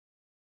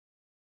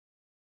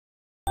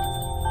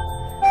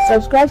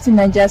Subscribe to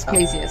Niger's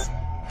Craziest.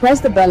 Press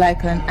the bell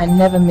icon and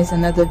never miss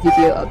another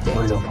video update.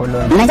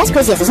 Niger's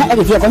Craziest is not a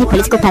review of any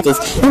political parties,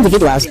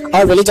 individuals,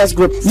 or religious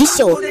group. This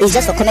show is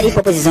just for comedy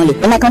purposes only.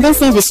 It might contain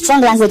scenes with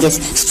strong languages,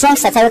 strong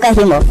satirical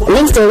humor,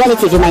 links to a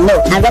relative you might know,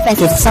 and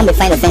references some may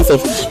find offensive.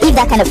 If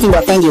that kind of thing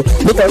will offend you,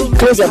 because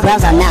close your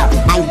browser now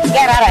and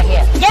get out of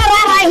here. Get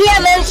out of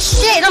here, man!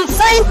 Shit, I'm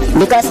saying!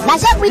 Because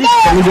that's what we do!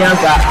 Comedians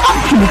are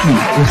absolutely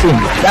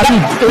insane. That is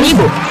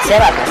illegal.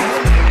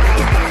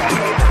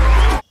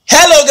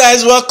 Hello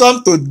guys,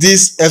 welcome to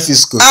this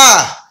episode.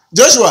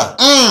 Joshua,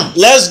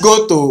 let's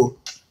go to,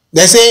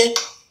 they say,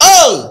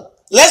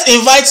 let's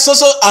invite so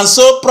and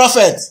so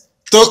prophet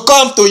to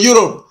come to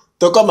Europe,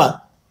 to come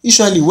out.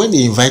 Usually when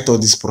they invite all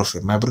these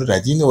prophets, my brother,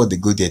 do you know what they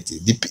go there to?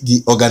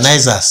 The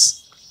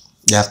organizers,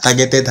 they have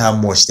targeted how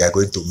much they are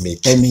going to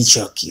make. Let me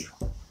shock you.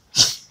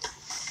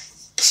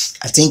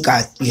 I think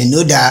you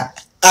know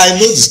that. I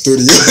know the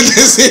story you want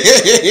to say.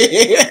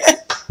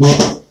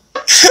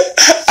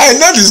 I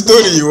know the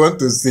story you want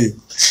to say.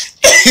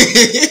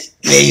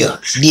 Mayor,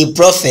 the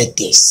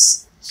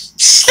prophetess.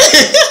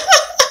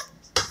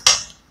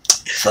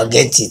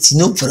 Forget it.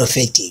 No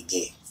prophet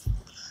again.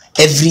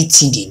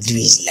 Everything they do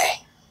is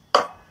lie.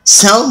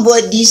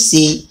 Somebody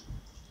say,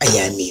 I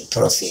am a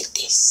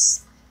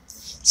prophetess.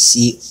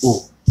 Say,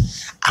 oh,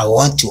 I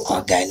want to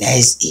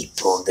organize a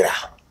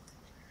program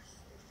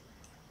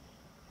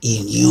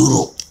in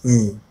Europe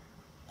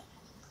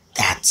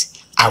that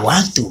I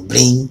want to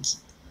bring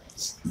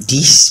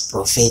this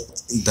prophet,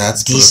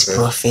 this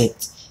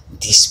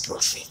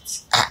prophet.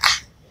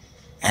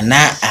 And I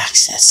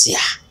ask, I say,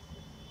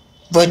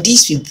 but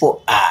these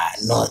people are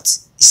not.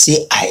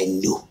 Say, I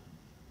know.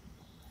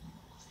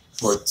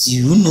 But do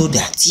you know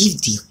that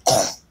if they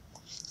come,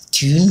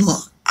 do you know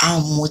how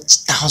much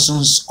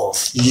thousands of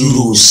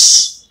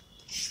euros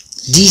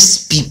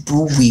these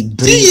people will bring?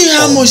 Do you know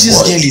how much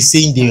this girl is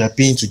saying they were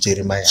paying to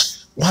Jeremiah?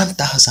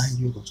 1,000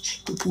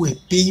 euros. People were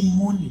paying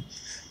money.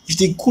 If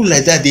they go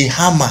like that, they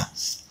hammer.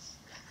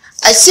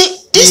 I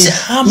say, this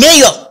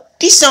Mayor,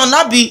 this will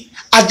not be.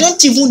 I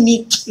don't even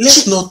need.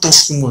 Let's not talk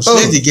too much.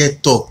 Let the girl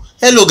talk.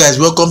 Hello guys,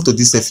 welcome to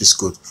this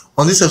episode.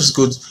 On this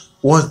episode,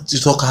 we want to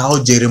talk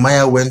how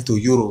Jeremiah went to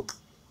Europe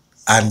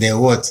and then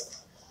what?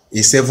 A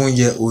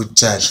 7-year-old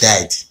child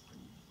died.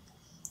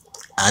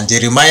 And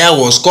Jeremiah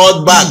was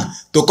called back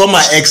to come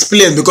and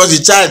explain because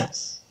the child,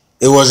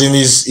 it was in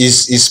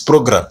his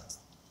program.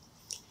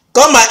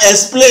 Come and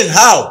explain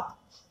how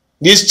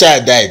this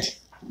child died.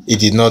 He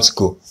did not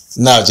go.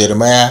 Now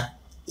Jeremiah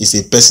is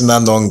a persona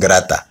non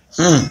grata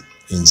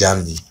in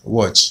Germany.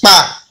 Watch.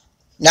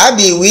 Now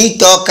be we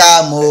talk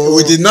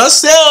We did not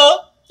say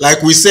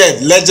like we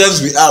said,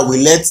 legends we are, we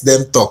let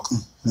them talk.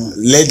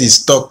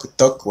 Ladies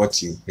talk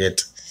what you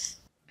get.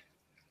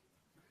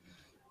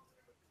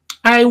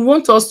 I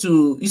want us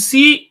to, you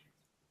see,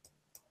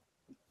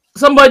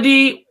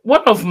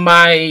 one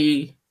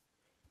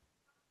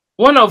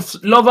of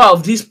lover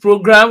of this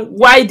program,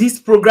 why this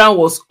program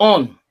was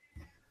on.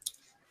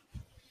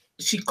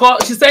 She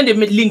sent a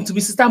link to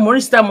me, Sister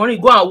Maureen,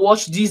 go and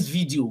watch this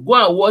video. Go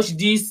and watch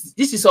this.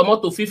 This is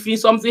almost to 15.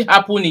 Something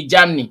happened in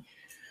Germany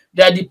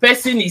that the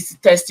person is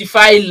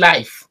testifying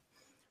live.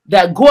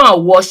 That go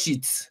and watch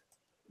it.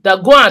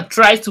 That go and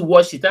try to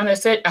watch it. And I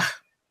said,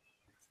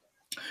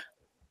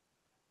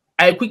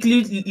 I clicked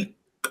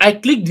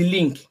the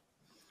link.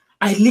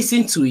 I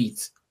listened to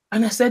it.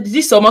 And I said,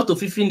 this is almost to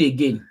 15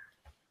 again.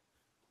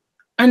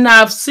 And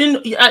I've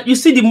seen, you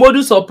see the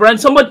modus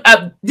operandi,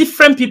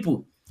 different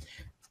people.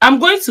 I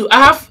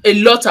have a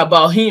lot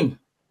about him.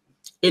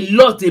 A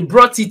lot. They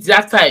brought it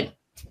that time.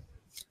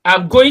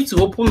 I'm going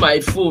to open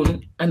my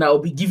phone and I'll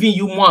be giving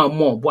you more and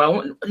more. But I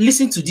want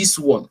listen to this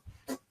one.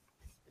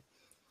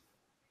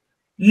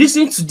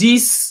 Listen to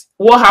this.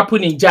 What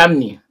happened in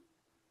Germany?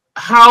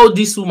 How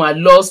this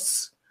woman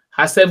lost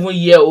her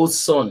 7-year-old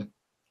son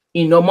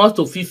in almost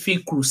a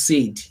 50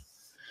 crusade.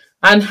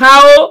 And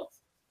how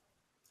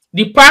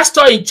the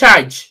pastor in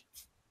charge,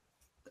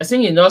 I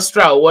think in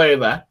Austria or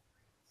wherever,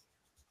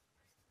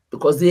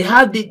 because they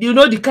have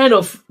the kind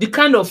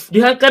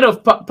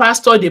of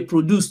pastor they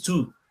produce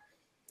too.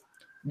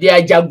 They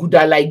are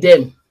jaguda like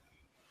them.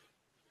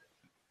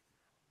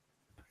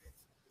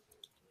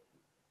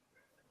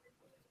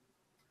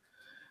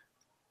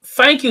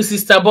 Thank you,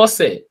 Sister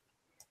Bosse.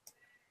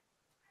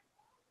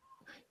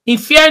 In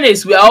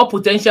fairness, we are all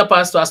potential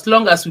pastors as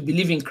long as we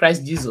believe in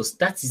Christ Jesus.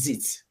 That is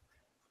it.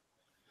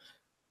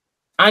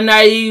 And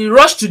I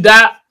rushed to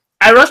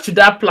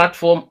that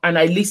platform and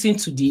I listened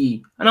to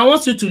and I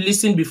want you to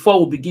listen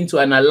before we begin to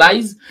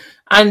analyze.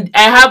 And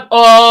I have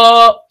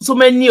so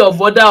many of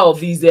other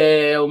of his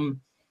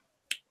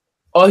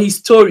his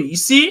story. You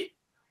see,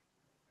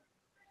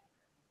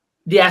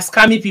 they are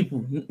scammy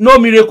people. No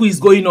miracle is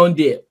going on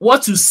there.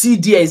 What you see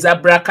there is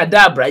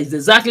abracadabra. It's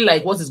exactly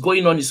like what is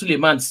going on in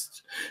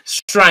Suleiman's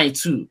shrine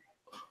too.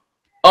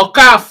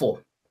 Okafo,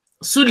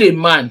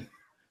 Suleiman,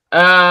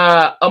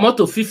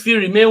 Amoto Fifi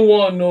remain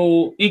one.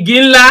 No,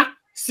 Iginla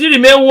still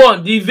remain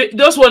one.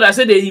 Those ones that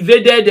said they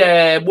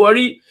invaded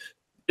Bori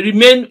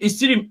remain.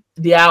 Still,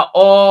 they are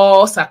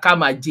all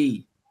Sakama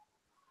J.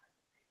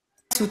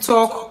 to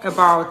talk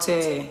about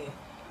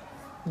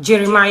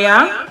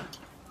Jeremiah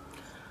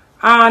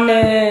and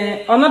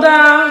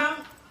another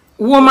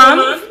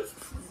woman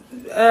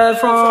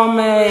from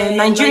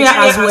Nigeria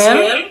as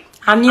well,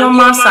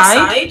 Anioma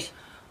side,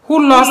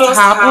 who lost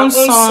her own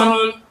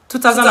son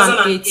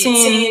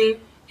 2018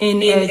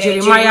 in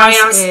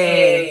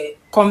Jeremiah's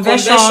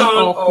conversion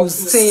or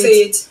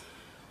crusade.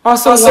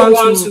 Also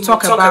want to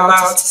talk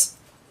about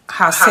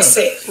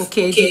herself,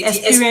 okay, the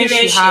experience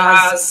she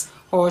has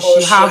or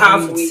she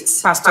has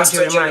with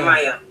Pastor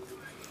Jeremiah.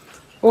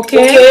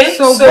 Okay,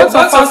 so both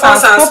of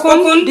us have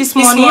spoken this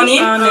morning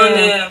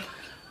and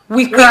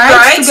we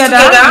cried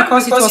together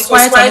because it was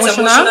quite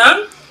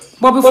emotional.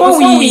 But before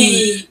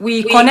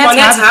we connect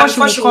her,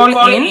 before she will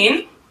call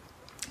in,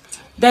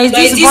 there is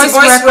this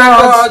voice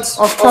record.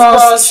 Of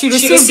course, she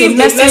received a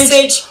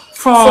message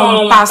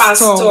from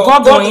Pastor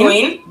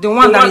Godwin, the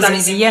one that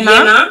is in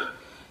Vienna.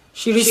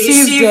 She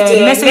received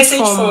a message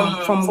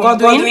from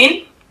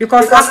Godwin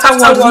because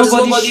afterwards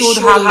nobody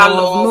showed her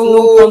love,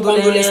 no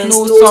condolence,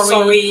 no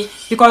sorry,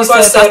 because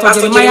Pastor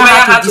Jeremiah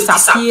had to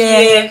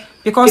disappear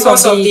because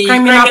of the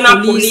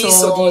criminal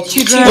police or the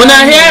children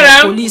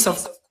police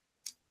of.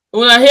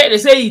 Una hear they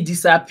say he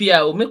disappear.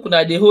 O make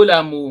una dey hold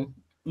am.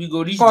 We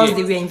go reach because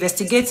there. They were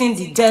investigating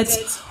the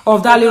death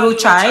of that little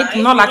child,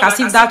 not like as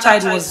if that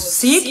child was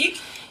sick.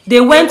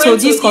 They went to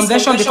this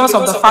convention because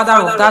of the father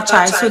of that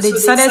child, so they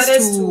decided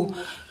to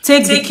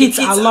take the kids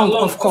along,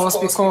 of course,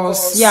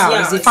 because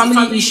it's a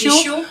family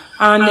issue,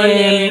 and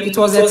it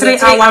was a 3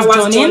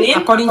 hours journey,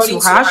 according to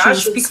her. She will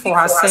speak for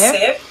herself.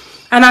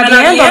 And at the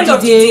end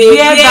of the day,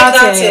 where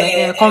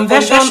that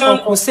convention or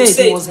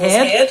crusade was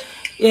held,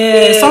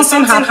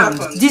 something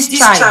happened. This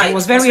child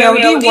was very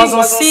healthy,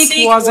 wasn't sick,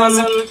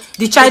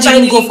 the child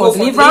didn't go for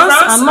deliverance,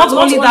 and not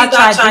only that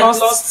child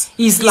lost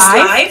his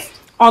life,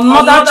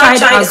 another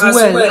child as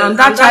well, and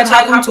that child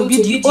happened to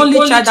be the only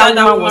child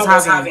that woman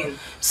was having.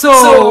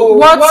 So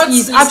what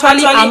is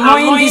actually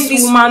annoying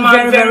this woman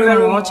very,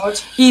 very much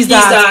is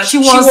that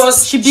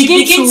she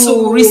began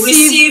to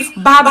receive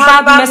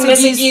bad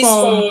messages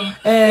from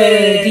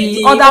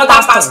the other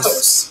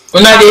pastors,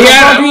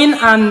 Godwin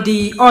and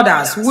the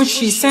others, which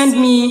she sent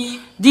me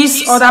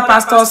this other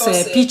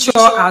pastor's picture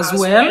as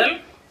well.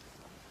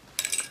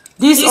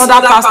 This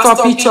other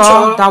pastor picture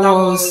that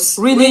was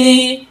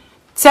really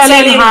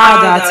telling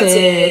her that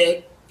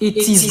it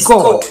is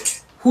God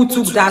who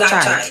took that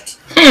child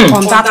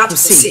on that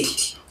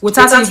crusade,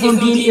 without even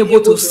being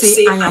able to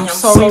say, I am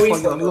sorry for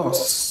your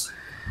loss.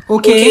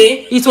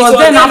 Okay, it was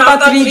then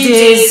after 3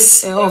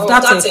 days of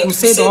that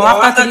crusade, or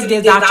after 3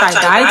 days that child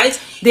died,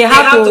 they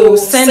had to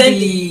send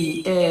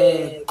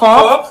the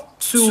cup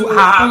to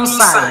her own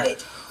side.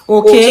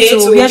 Okay,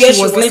 so where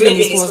she was living,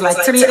 it was like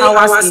 3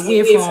 hours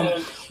away from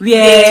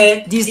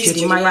where this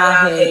Jeremiah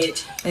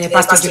had,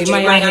 Pastor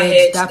Jeremiah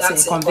had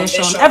that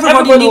convention.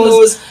 Everybody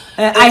knows.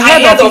 I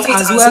heard of it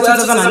as well,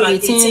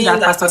 2018,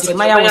 that Pastor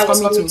Jeremiah was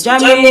coming to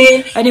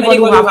Germany. Anybody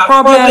who have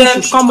problems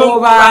should come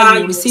over,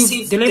 you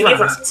receive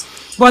deliverance.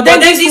 But then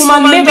this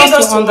woman made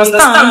us to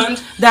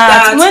understand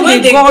that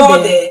when they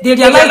got there, they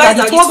realized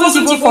that it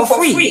wasn't even for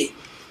free.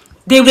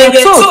 They were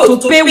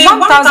told to pay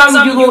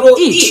 1,000 euro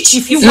each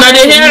if you want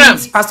to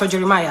meet Pastor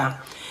Jeremiah.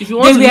 They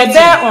were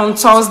there on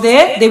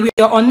Thursday. They were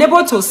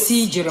unable to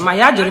see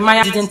Jeremiah.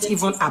 Jeremiah didn't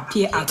even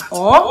appear at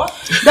all.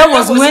 That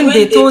was when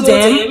they told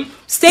them,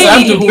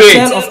 stay in the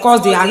hotel. Of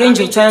course, the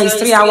arranged hotel is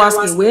 3 hours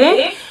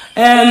away.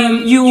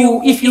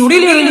 If you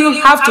really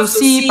have to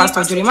see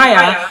Pastor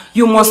Jeremiah,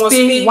 you must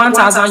pay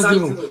 1,000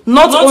 euro.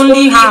 Not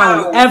only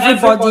her,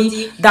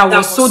 everybody that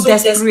was so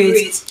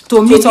desperate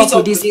to meet up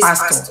with this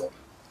pastor.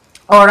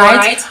 All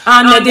right,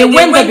 and they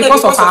went there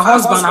because of her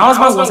husband. Her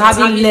husband was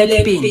having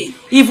leg pain,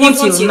 even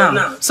till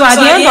now. So at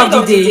the end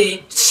of the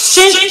day,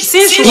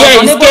 since she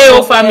was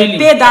unable to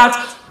pay that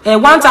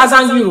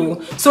 1,000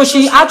 euro, so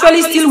she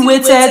actually still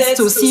waited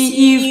to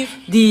see if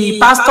the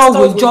pastor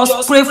would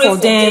just pray for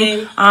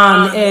them.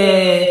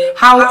 And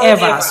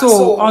however,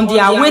 so on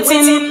their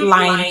waiting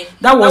line,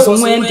 that was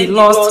when they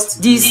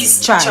lost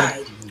this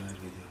child.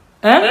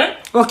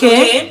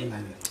 Okay.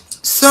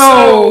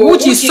 So,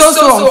 which is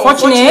so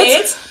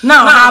unfortunate.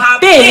 Now, her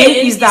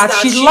pain is that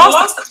she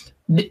lost.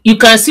 You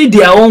can see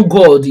their own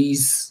God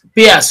is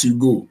pay as you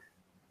go.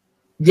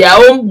 Their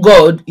own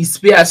God is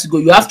pay as you go.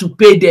 You have to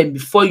pay them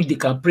before they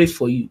can pray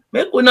for you.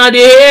 Make una dey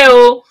hear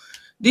o.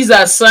 These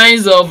are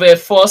signs of a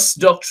false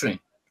doctrine,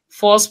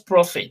 false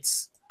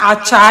prophets. A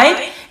child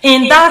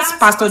in that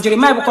Pastor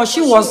Jeremiah, because she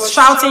was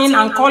shouting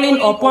and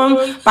calling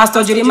upon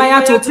Pastor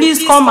Jeremiah to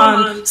please come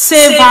and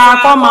save her,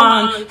 come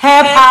and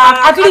help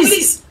her. At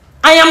least,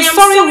 I am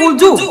sorry will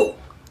do.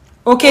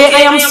 Okay,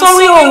 I am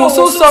sorry, oh,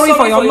 so sorry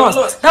for your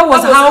loss. That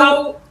was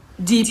how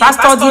the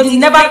pastor did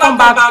never come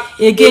back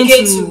again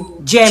to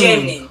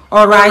Germany.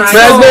 All right.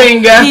 So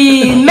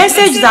the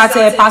message that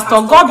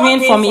Pastor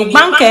Godwin from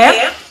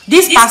Igbanke,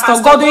 This Pastor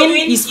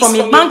Godwin is from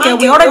a banker.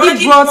 We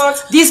already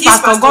brought this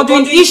Pastor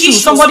Godwin issue.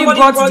 Somebody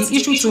brought the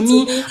issue to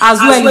me as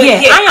well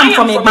here. I am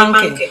from a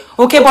banker.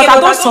 Okay, but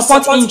I don't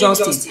support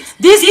injustice.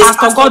 This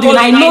Pastor Godwin,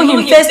 I know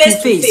him face to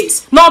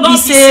face. Not be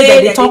say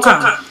that they talk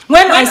am.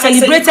 When I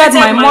celebrated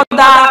my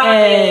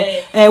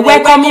mother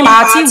welcoming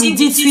party, we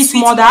did Sweet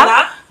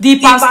Mother. The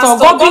Pastor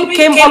Godwin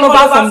came all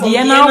over from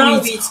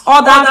Vienna with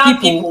other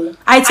people.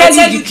 I tell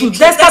you the truth,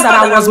 despite that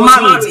I was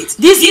married,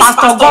 this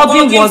Pastor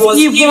Godwin was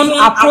even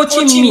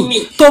approaching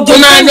me to be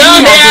my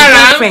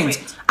girlfriend.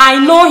 I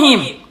know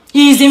him.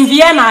 He is in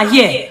Vienna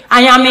here.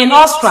 I am in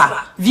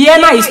Austria.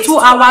 Vienna is 2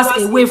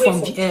 hours away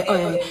from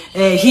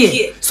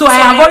here. So I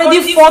have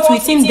already fought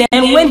with him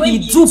then when he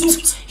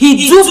duped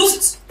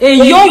a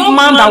young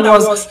man that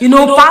was,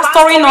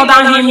 pastoring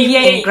under him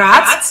here in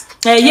Graz,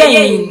 here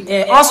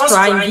in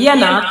Austria, in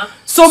Vienna,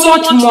 so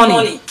much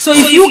money. So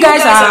if you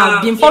guys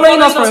have been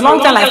following us for a long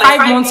time, like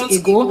 5 months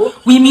ago,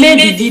 we made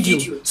the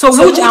video. So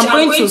which I'm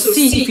going to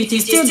see if it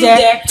is still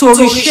there to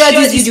reshare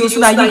this video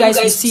so that you guys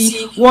will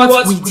see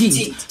what we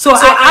did. So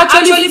I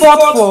actually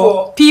fought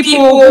for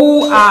people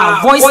who are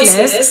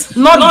voiceless,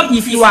 not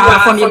if you are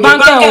from a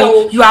banker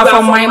or you are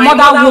from my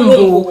mother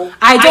womb.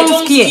 I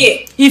don't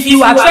care. If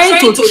you are trying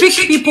to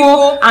trick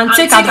people and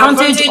take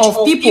advantage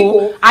of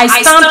people, I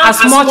stand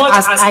as much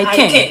as I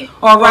can.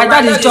 Alright,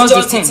 that is just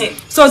the thing.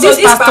 So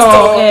this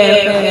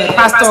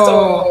Pastor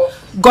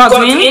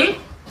Godwin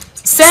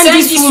send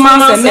this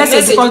woman a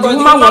message because the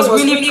woman was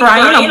really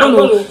crying. I'm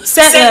going to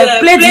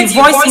play the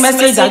voice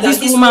message that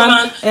this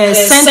woman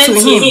sent to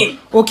him.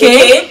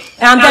 Okay?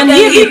 And then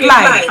he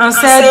replied and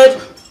said,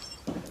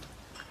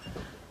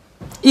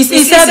 he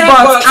said,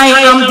 but I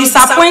am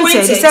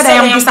disappointed. He said,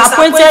 I am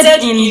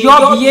disappointed in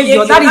your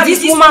behavior. That is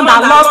this woman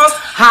that lost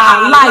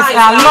her life,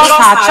 lost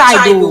her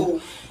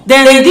child.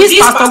 Then this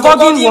Pastor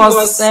Godwin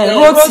was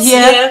wrote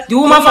here, the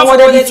woman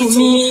forwarded it to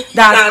me,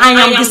 that I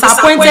am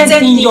disappointed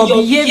in your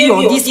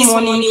behavior this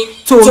morning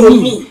to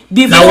me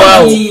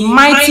before the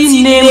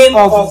mighty name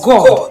of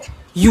God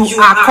you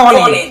are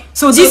calling.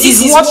 So this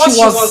is what she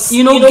was,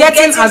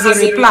 getting as a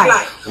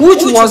reply,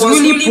 which was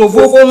really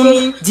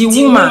provoking the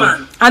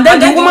woman. And then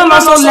the woman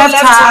also left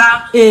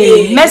her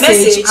a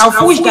message of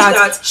which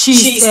that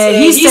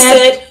he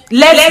said,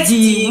 let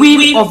the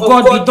will of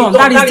God be done.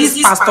 That is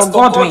this Pastor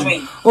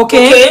Godwin.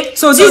 Okay?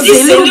 So this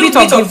is a little bit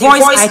of the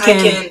voice I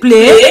can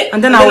play,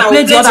 and then I will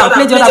play the other.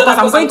 Because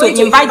I'm going to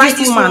invite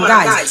this woman,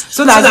 guys,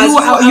 so that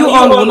you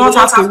all will not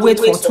have to wait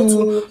for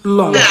too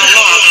long.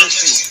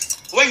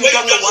 When you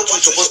don't know what you're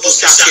supposed to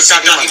say,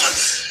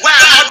 why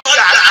am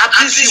I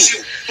abuse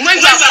you? When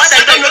you are father,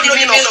 you don't know the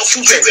meaning of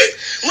children.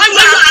 When you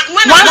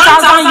are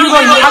 1,000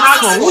 euro you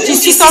ask for, which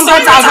is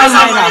 600,000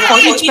 naira for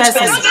each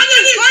person.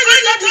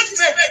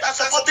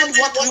 That's supporting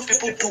what you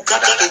people do,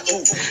 gather to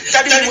do.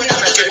 Telling me when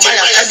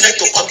Jeremiah tell me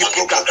to come the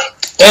program.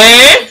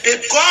 The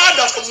God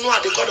of Noah,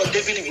 the God of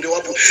David will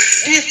help you.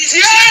 The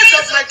tears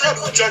of my God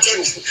will judge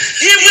you.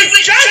 He will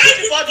judge you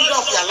before the end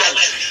of your life.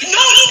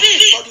 No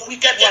peace for the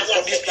wicked one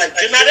from this life.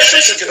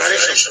 Generation to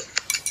generation.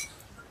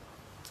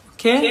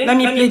 Okay, let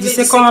me play the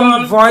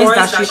second voice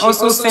that she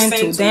also sent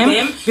to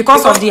them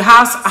because of the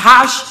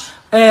harsh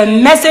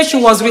message she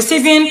was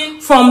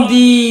receiving from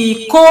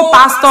the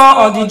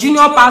co-pastor or the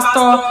junior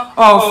pastor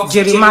of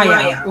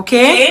Jeremiah.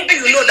 Okay?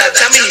 You know that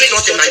Germany is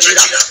not in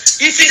Nigeria.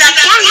 If it had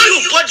gone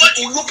you, God,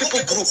 you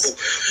people group,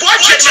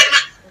 God,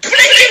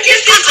 bring in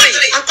this country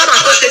and come and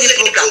host any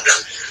program.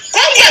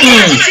 Come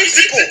here and teach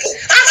people.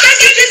 And say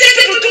these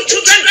people to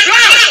children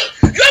drown.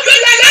 You are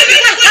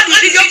really what the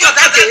video for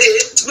that day.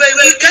 You are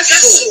a wicked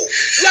soul.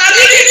 You are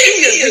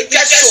really a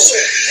wicked soul.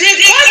 The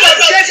God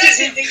of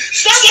David,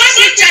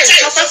 somebody can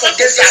suffer from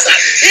desert.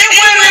 He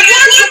will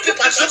reward you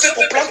people and some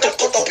people plan to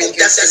cut up in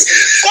destiny.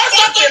 Cut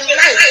up in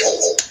life.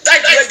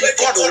 That is where the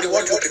God will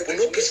reward you people.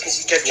 No peace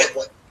is wicked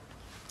one.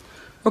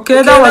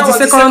 Okay, that was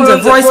the second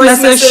voice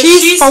message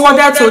she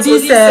forwarded to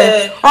these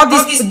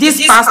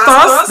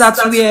pastors that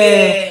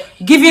were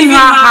giving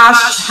her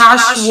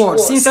harsh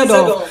words instead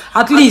of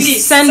at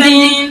least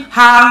sending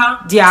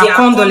her their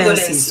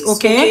condolences.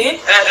 Okay.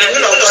 The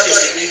will of God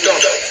is to be done.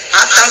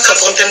 After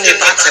supporting the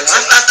battle,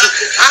 after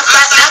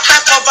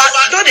cover,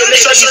 don't they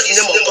measure this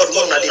name of God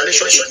more than they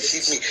measure they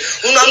deceive me.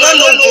 You know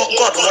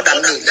God more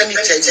than me. Let me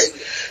tell you.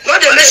 Not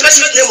they measure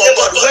this name of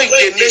God when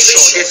they measure,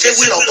 they say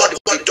will of God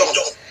will be done.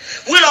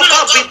 Will of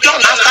God be done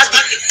after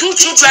the 2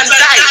 children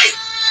died.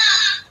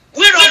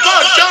 Will of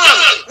God done.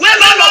 Will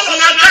all of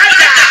una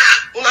gather.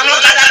 Una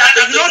not gather that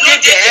you not get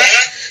there.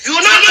 You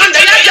not come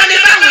there. You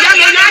not come there.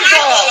 You not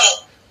go.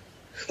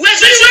 We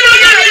say we don't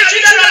get the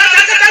children of the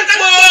second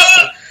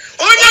floor.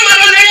 Only my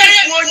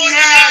life.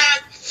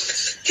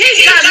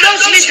 He that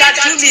knows me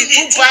that do me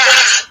too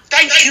bad.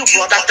 Thank you,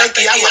 brother. Thank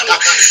you, Yamaka.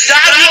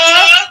 Dario,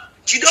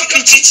 you don't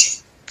teach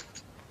it.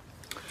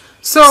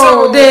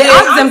 So they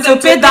asked them to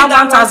pay that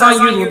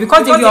 1,000 euro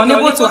because they were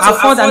unable to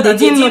afford and they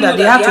didn't know that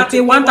they had to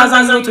pay 1,000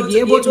 euro to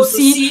be able to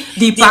see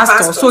the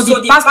pastor. So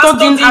the pastor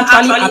didn't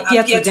actually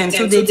appear to them.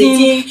 So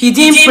he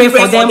didn't pray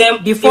for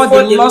them before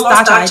they lost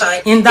that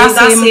child in that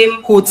same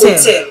hotel.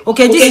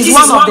 Okay, this is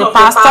one of the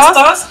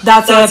pastors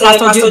that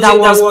that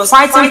was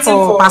fighting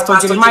for Pastor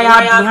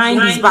Jeremiah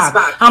behind his back.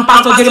 And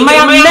Pastor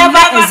Jeremiah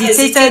never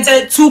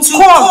hesitated to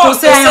call to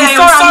say, I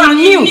am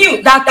sorry, he knew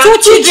that 2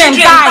 children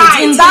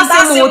died in that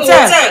same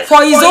hotel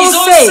for his own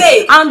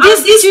sake, and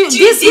this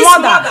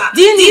mother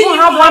didn't even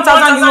have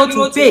 1,000 euro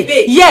to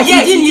pay. Yes, he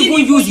didn't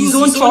even use his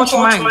own church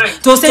mind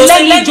to say,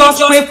 let me just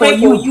pray for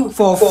you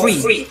for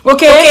free.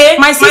 Okay,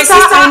 my sister,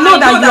 I know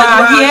that you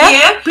are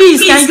here.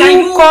 Please, can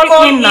you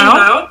call in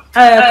now?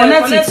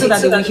 Connect it so that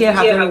they will hear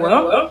her very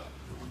well.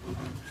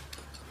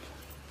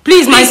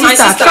 Please, my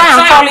sister, try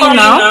and call in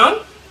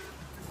now.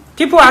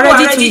 People are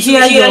ready to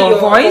hear your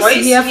voice,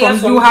 hear from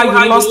you how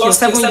you lost your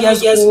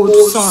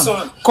 7-year-old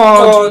son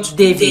called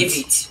David,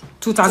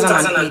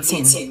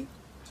 2018.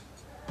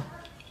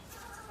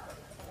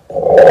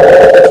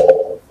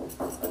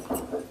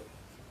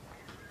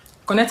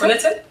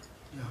 Connected?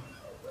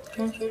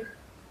 Okay.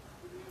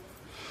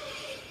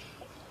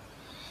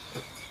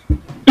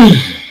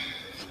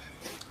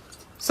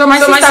 So my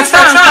sister,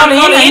 try and call in.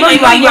 I know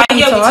you are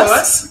here with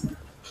us.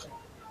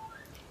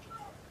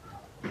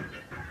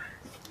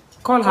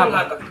 Call her.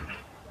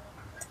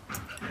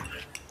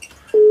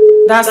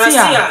 That's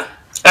here.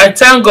 I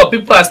thank God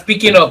people are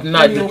speaking up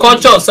now. The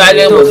culture of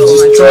silence was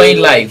destroying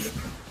life.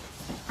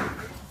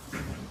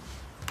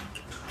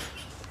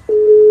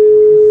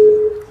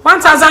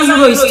 1,000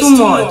 euro is too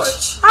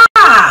much.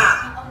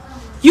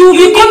 You will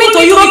be coming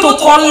to Europe to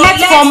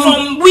collect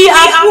from. We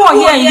are poor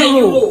here in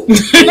Europe.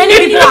 Many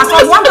people are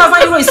saying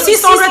 1,000 euro is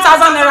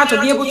 600,000 naira to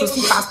be able to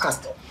see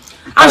pastor.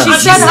 And she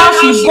said how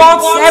she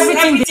bought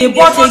everything they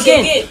bought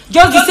again.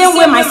 Just the same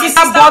way my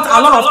sister bought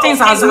a lot of things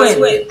as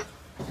well.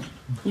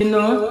 You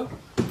know?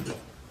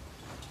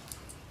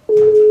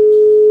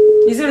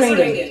 Is it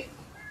ringing?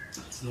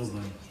 It's not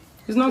going.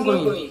 It's not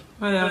going.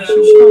 Oh yeah,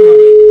 she'll come.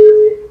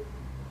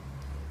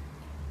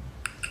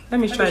 Let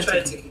me try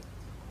it.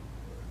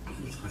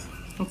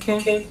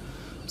 Okay.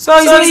 So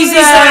it's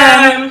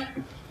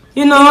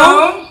you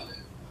know,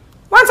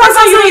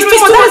 1,000 euro is too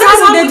much.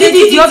 That's how they did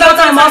it the other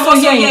time also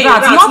here in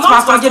that. Not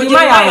Pastor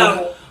Jeremiah.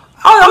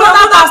 Oh,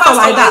 another pastor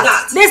like that.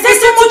 They say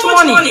so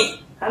much money.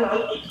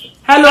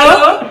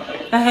 Hello?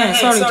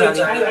 Sorry,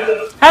 Daddy.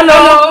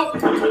 Hello?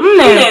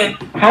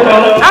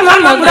 Hello?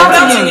 Hello, good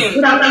afternoon.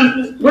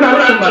 Good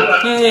afternoon.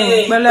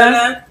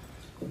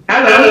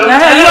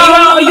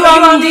 Hello? You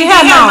are on the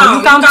air now.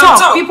 You can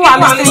talk. People are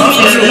listening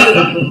to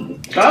you.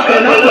 Okay,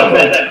 no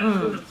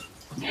problem.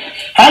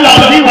 Hello,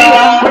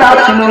 good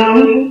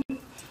afternoon.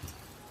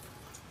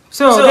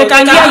 So they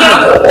can hear you.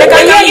 They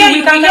can hear you.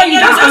 We can hear you.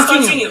 Just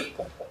continue.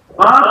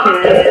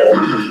 Okay.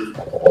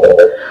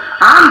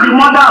 I'm the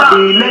mother of the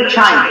late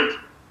child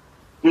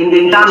in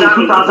the Jam in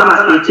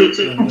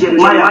 2018.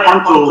 Jeremiah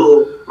come to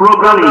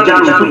program in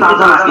Jam in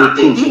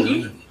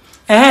 2018.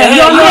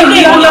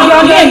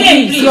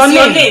 Your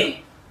name.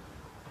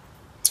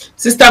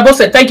 Sister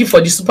Bosse, thank you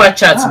for the super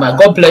chat, ma.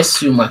 God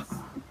bless you, ma.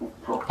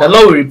 The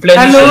Lord will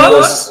replenish your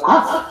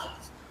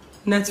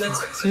network.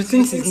 She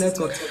thinks it's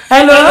network.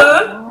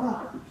 Hello?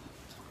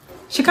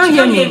 She can't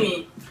hear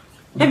me.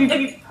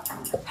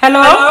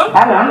 Hello?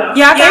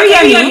 Yeah, can you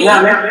hear me?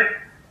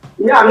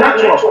 Yeah,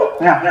 network.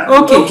 Yeah.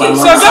 Okay.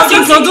 So just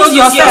introduce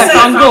yourself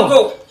and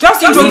go.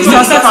 Just introduce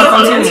yourself and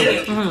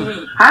continue.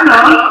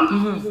 Hello?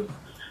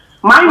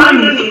 My name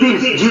is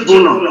Steve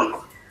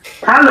Jibuno.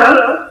 Hello?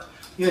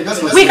 We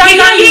can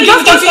hear you.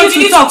 Just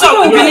continue to talk.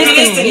 People will be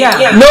listening.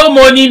 Yeah. No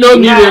money, no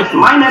miracle.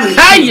 My name is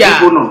Steve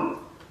Jibuno.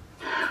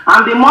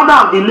 I'm the mother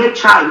of the late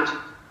child.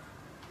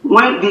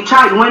 When the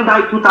child went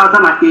died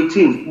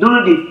 2018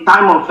 during the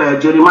time of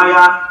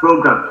Jeremiah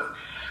program.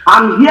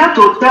 I'm here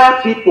to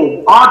tell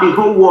people, all the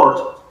whole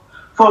world,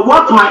 for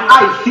what my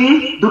eyes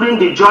see during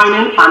the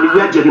joining and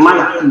where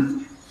Jeremiah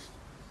is.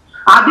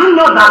 I didn't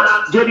know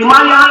that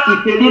Jeremiah is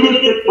a really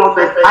fake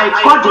prophet. I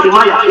call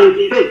Jeremiah a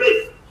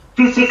fake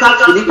physical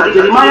spiritual.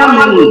 Jeremiah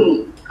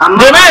meaning.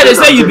 They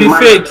say you be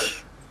fake.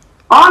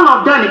 All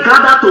of them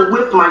gathered to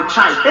waste my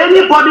child.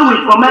 Anybody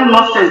will comment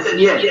nonsense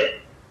here.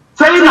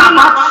 Saying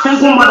about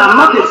single mother, I'm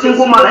not a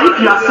single mother. If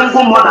you are a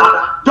single mother,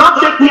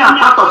 just take me a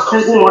part of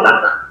single mother.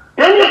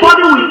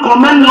 Anybody will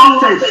comment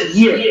nonsense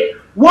here.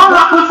 What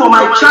happened for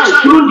my child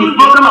through the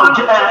program of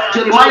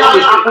Jeremiah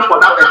will happen for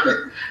that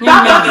person.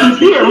 That person,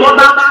 be a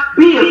mother,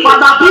 be a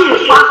father, be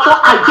a pastor.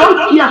 I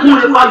don't care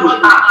whoever you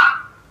are.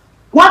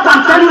 What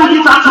I'm telling you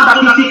this after that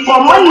if you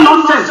comment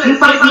nonsense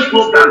inside this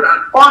program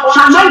or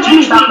challenge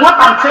me that what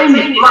I'm saying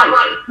is right,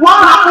 what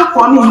happened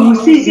for me, you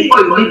will see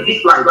before you leave this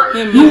life.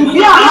 You will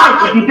be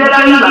alive to be better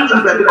than your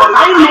children because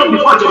I know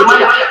before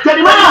Jeremiah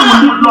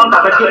will live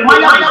longer, but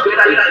Jeremiah is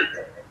better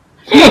than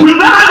We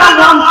better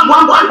have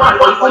one by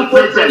one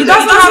president. He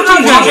doesn't have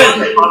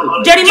children.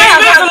 Jeremiah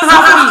doesn't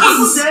have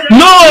kids.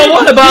 No,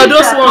 what about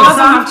those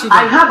ones?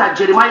 I heard that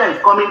Jeremiah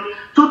is coming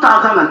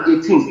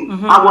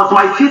 2018. I was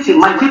my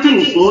teaching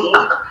is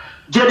Musta.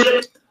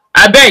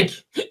 I beg.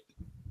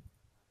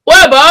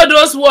 What about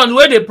those ones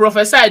where they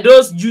prophesy,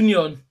 those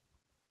junior?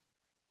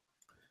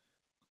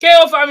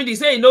 KO family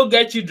say you no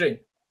get children.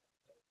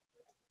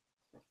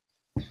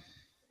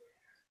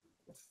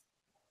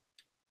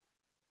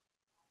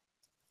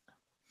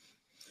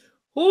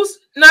 Who's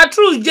not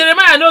true?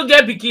 Jeremiah no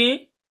get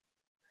pikin.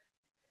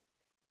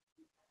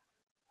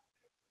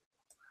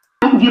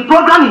 The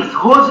program is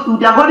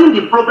they're holding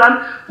the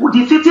program with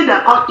the city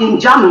that called in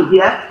Germany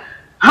here,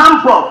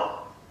 Hamburg.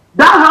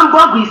 That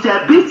Hamburg is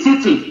a big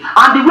city,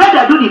 and the way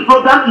they do the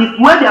program is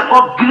where they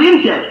call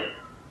Grindel.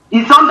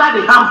 It's under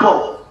the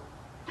Hamburg.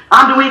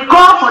 And we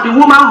call for the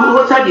woman who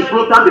hosted the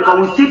program because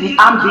we see the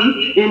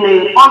Ambi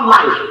in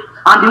online.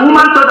 And the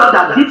woman told us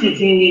that this is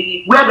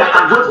where they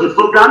can host the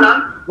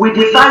program. We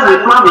decide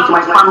we plan with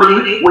my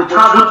family, we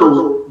travel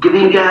to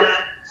Grindel,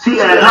 see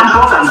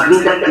Hamburg and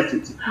Grindel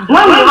city.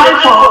 When we write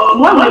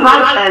Hamburg,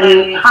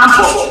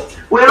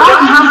 we write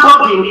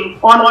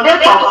Hamburg on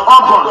 8th of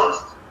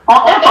August.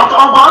 On 8th of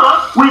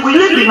August, we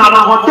sleep in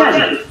our hotel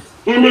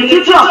in the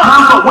city of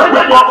Hamburg where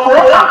they call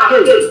O&A.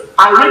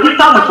 I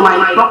register with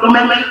my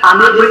document and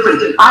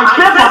everything. I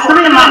stay for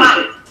 3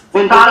 nights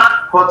in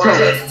that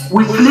hotel.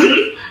 We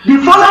sleep. The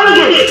following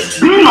day,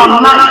 being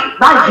online,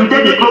 that is the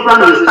day the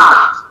program will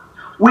start.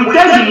 We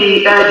take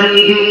the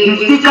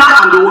sticker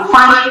and we will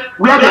find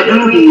where they're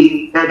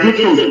doing this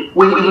thing.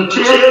 We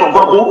change for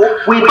Google.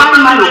 We buy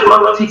 9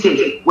 o'clock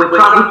ticket. We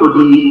travel to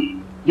the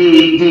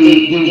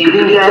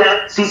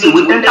Grindel city.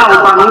 We enter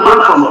over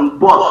from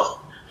bus.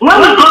 When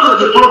we go to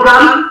the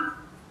program,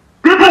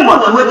 people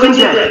was waiting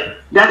there.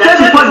 They said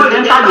before you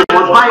enter, you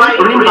must buy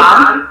ring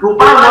band, you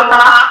buy water,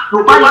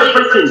 you buy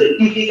everything.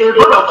 If a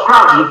lot of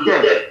crowd is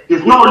there,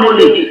 it's not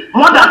only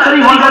more than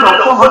 300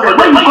 or 400.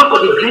 When you go to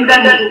the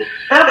Grindel,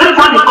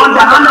 everybody comes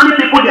there. How many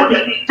people there?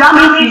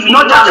 Germany is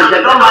not German.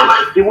 They don't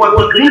like it. Was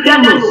the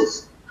Grindel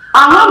news.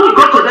 And when we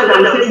go to them,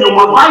 we say you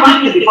must buy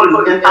this thing before you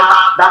enter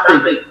that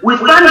thing. We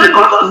spend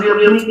because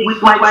we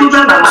with my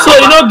children and my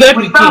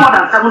we spend more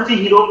than 70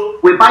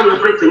 euros. We buy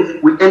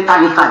everything. We enter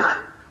inside.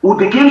 We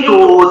begin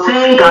to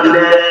sing and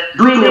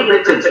doing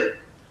everything.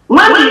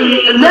 When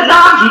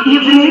later the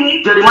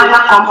evening,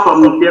 Jeremiah comes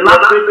from the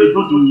last way to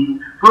do the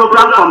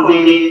program from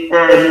the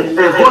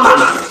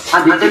Holland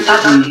and they enter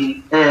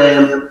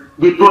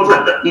the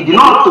program. It did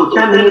not up to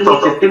 10 minutes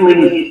or 15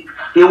 minutes.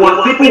 It was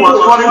people was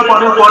falling.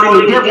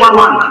 He gave one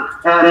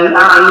and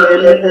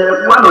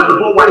one of the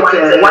white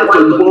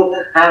Oyibo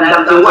and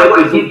that the white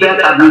will give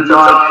that and it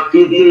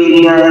is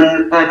the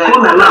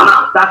corner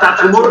now that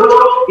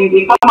tomorrow if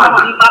we come and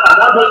deliver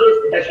another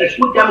they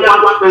should put them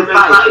 1.5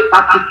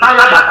 at the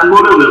time that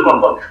tomorrow will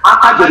come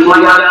after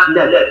Jeremiah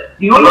left.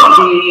 The whole of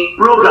the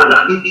program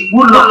is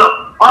full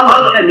of all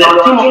of them,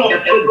 your team of the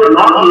program,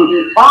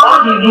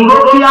 all the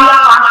European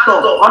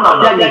pastors, all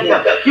of them,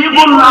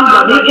 even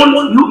London,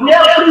 even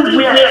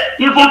everywhere,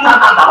 even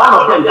Canada, all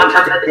of them,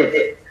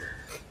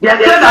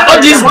 all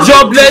these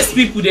jobless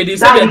people, they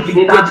say they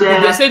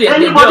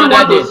do on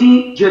that day.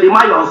 See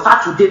Jeremiah on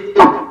Saturday,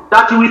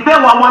 that you will pay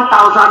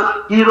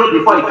 1,000 euros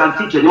before you can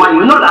see Jeremiah.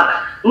 You know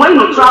that when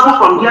you travel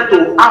from here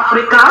to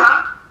Africa,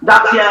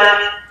 that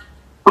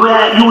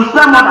where you will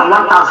spend more than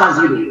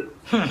 1,000 euros.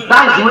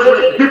 That is the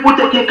way people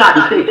taking card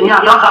they take. Me,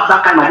 I don't have that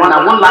kind of money.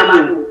 I won't lie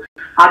to you.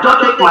 I just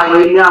take my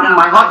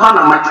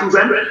husband and my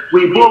children.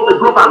 We go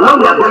back.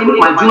 When we are going,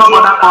 my junior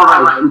brother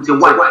alright with a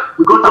wife.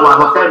 We go to our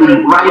hotel, we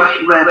ride,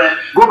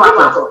 go back.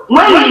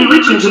 When we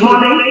reach in the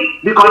morning,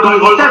 because the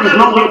hotel is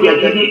not where they are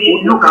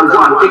giving you can go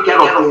and take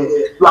care of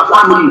your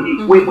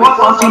family. We bought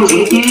something,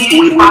 we eat,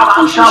 we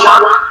bath, we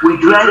shower, we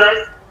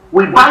dress,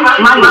 we buy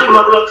 9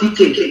 o'clock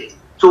ticket.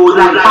 So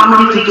like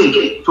family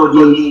ticket to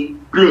the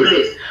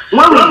place.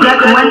 When we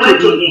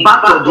went to the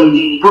back of the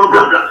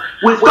program,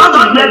 we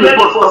started near the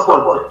bus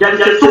stop. There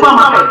is a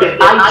supermarket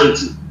at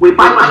IG. We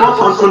buy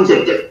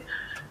something there.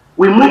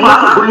 We move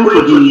out going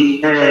to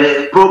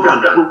the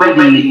program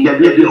where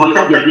the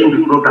hotel they are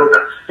doing the program.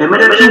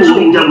 Immediately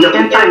we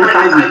enter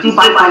inside, we still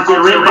buy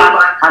something, rain bag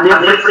and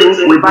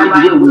everything. We buy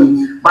the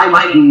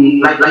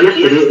like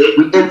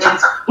yesterday, we enter.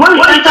 When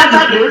we enter the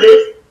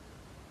place,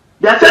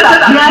 they said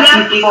that here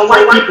is for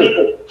white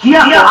people. Here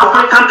for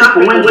African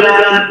people, when they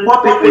are poor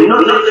people, you know,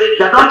 they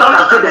don't talk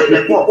and say that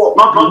they're poor,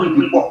 not the way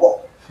they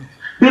poor.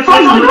 Before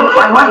you know,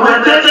 my wife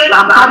will say,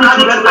 I'm having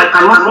children, I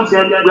cannot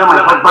see them where my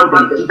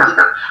husband is.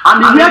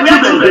 And the near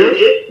children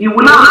there, you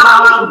will not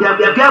allow them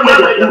to get where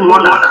their own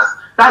mothers.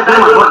 That's where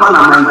my husband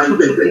and my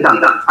children sit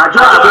down. I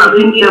just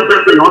arranging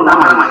everything under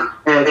my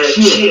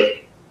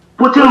chair.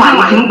 Putting my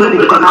new baby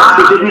because I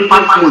have a baby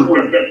 5 months.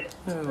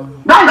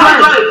 That is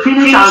why I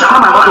finish and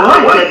come and go.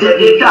 When they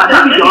say,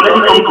 David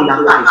already come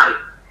to that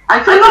time. I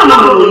said, no,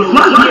 he's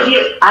not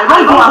here. I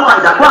don't go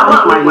outside. I go and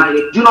meet my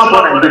junior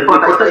brother in the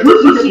front. I said, you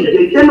see,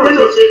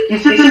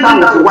 he's sitting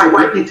down with his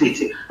wife,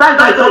 eating. That's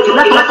why I said, okay,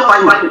 let's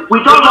find him. We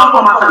don't run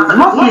from outside.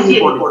 Not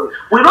see anybody.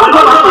 We don't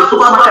go back to the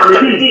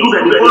supermarket. Maybe he's good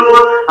and we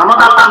follow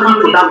another family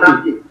to that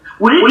place.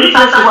 We reach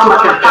inside the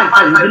supermarket,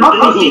 fine. We do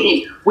not see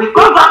him. We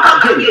come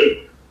back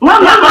again. When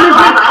we are coming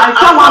back, I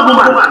saw one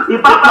woman. The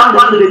background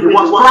lady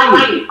was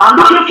crying. I'm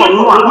looking for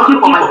you. I'm looking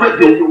for my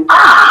baby.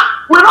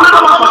 We don't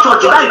come out for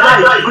church. That guy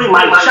is bring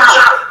my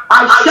child.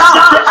 I shout,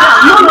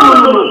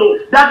 no.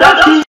 That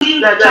don't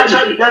see the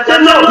child. They say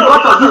no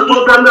because of this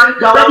program.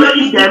 They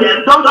already see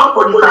them. Don't talk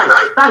for the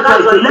side. That's why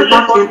they let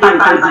us enter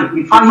inside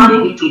the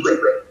family children.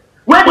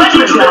 When the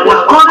children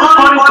was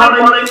calling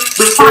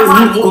before we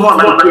move to one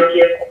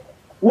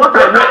what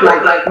I look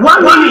like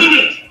 1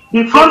 minute.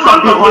 In front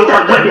of the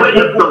hotel where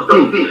they put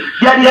the thing,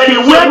 there is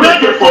a way they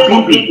say for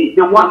baby.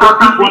 The water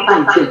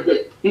is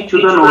there. These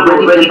children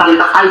already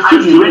enter. I see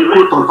the red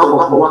coat on top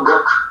of the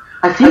water.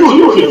 I see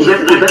no, this is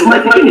red coat. But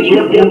my baby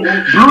is blue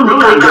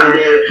neck and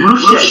blue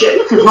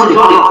shirt. This is not the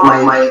color of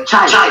my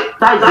child.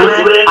 That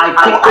is where I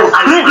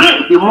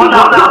scream. The mother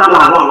of the other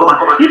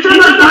one. You say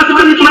no, it's my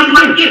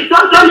friend.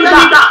 Don't tell me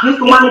that. This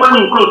woman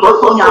in clothes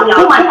also me.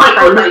 Oh my God,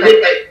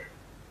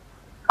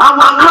 I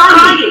was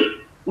crying.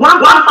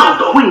 One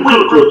pastor who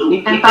clothes, he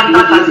entered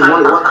the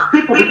water.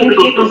 People begin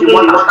to stone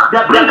the water.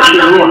 They bring out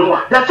the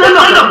water. They say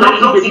no,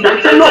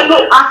 they say no.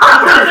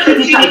 I see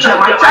this child,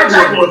 my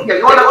child was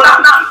here.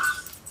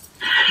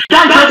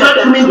 That's why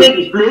they come in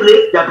this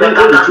place. They bring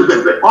out the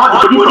children. All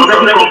the police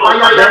already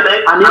conspire them,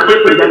 and if they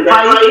bring them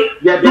fire,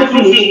 they do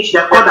finish. They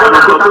call the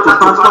doctor to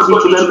transport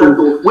the children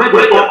to where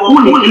they call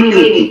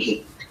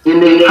clinic in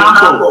the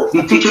camp,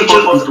 the teaching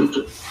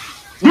hospital.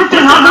 This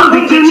thing happens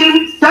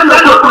between 10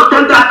 o'clock,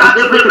 10 and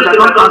everything that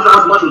don't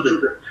transport the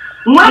children.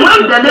 When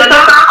the later,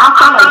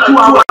 after like 2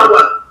 hours,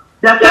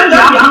 they send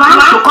the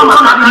ambulance to come and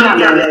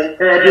carry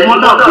the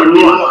mother of the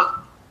new.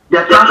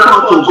 The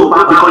transport to go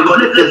back because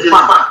the place is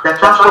far. The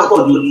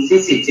transport to the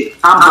city,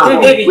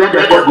 where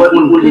the body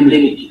will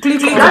clinic.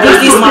 That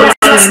is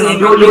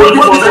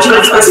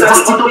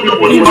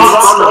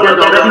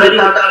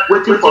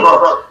waiting for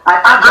us. I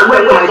asked the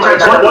way my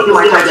child, what is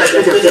my child?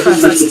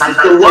 I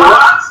said,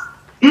 what?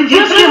 If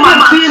you see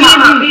my team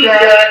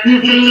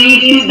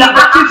is the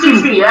active team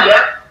here,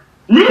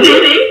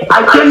 Lily,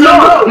 I say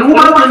no. The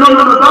woman say no,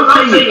 don't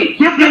say it.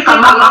 This thing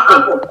cannot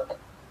happen.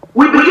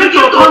 We begin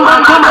to come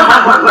and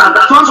have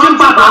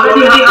something bad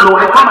already happened.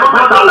 I call my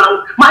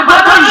brother. My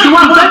brother is the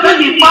one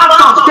begging the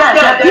pastor there.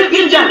 They're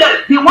beating them.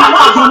 The one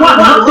of the one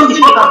who the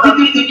program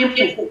beating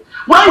people.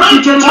 Why is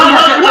the Jeremiah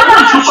said, why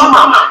don't you come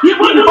out?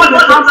 Even before the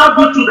transport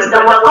the children,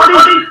 they were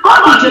calling,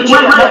 come to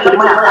Jeremiah, they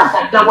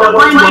were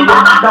buying money,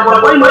 they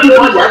were buying money, they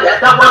were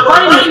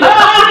buying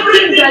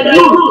everything they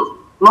use.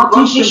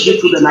 Nothing changed the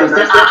children. I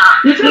said,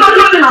 if you know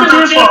anything I'm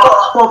saying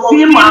for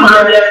film and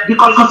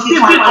because it's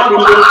film, I call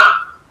them.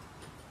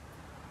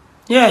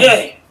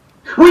 Yeah.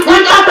 We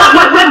enter that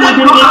when we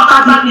do not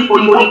after these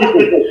people, when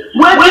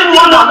we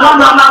 1 hour,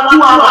 2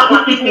 hours,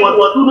 these people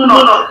was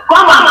no.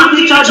 Come and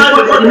give the church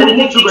for the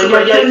moving children.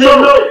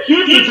 No.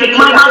 If you take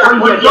my hand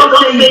here, don't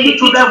say you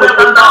to them with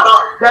them down.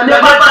 They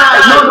never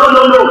die.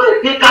 No.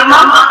 They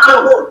cannot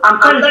happen. I'm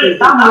telling you,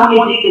 that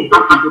money they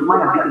have to do my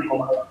hand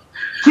come out.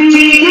 See,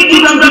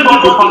 give them the ball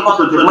to come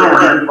to the my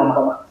hand come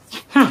out.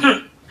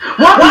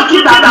 What we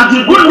see that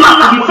the good man,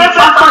 the first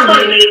pastor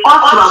in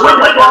Austria, when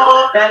they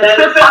call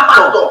the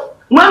pastor.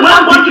 When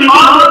one country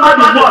all over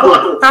the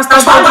world,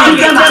 Pastor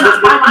Biden and the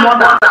five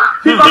mother,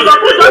 because the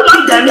people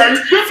don't see them,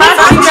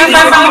 five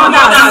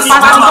mothers,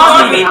 Pastor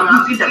Biden, they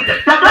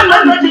don't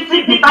let me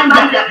see the time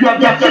that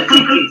they are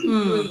secret.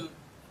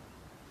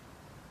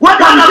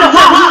 What can you say?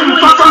 What is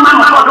such a man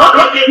of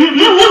God? Okay, if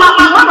you want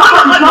to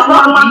not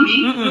one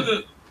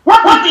be,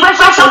 what is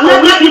special for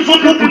where people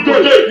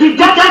today? The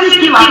judges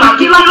kill and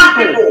kill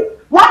people.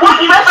 What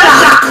is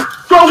special?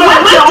 So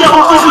when the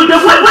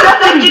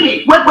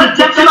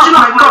rejection of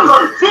my son,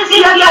 6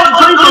 years old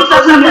going to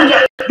 7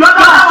 years. You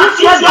are 6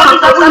 years old,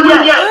 7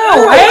 years.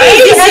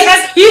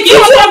 You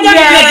come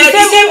here,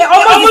 the same,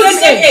 almost the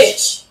same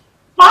age.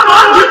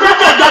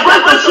 They're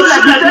going to shoot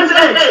like the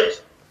same age.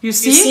 You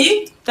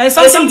see? There is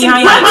something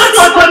behind it.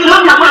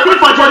 Jeremiah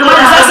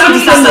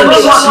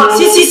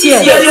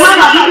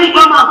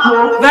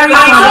very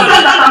funny.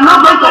 I'm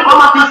not going to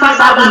come up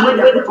inside that room when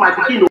they put my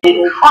picking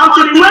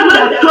until when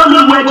they tell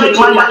me where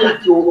Jeremiah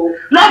is.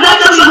 Let them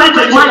tell me where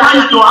Jeremiah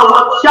is. I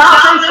was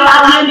shouting,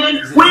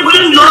 crying,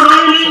 weeping,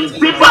 lonely.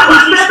 People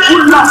will say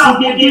full love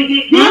to the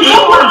people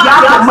who are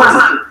the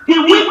man. The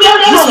wicked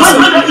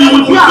when he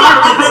will be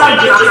alive to better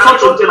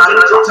generation.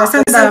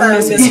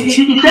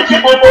 He said he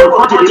opened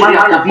for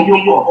Jeremiah a video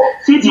call.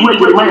 See the way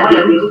Jeremiah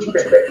did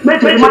it. Make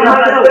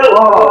Jeremiah tell,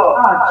 oh,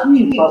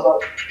 Jesus.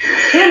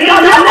 In the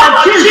name of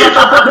Jesus,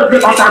 about the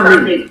big utter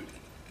name.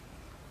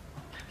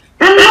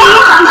 In the name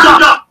of Jesus.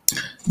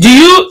 Do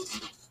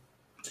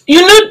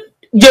you know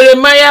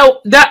Jeremiah,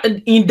 that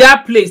in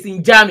that place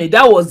in Germany,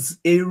 that was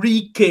a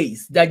real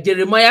case that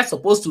Jeremiah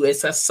supposed to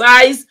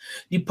exercise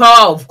the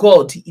power of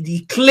God.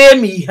 The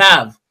claim he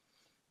have,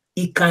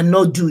 he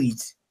cannot do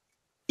it.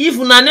 If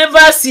una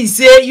never see,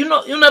 say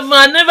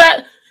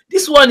never.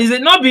 This one is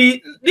not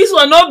be. This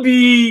one not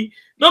be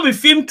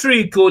film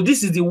trick. Or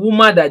this is the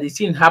woman that the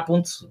thing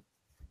happened to.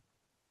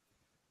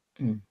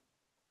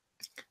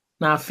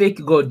 Now fake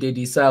God they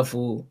deserve.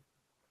 Oh.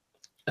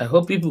 I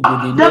hope people go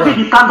they know.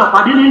 David stand up.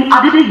 I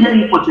didn't hear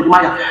him for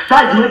Jeremiah.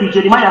 That is maybe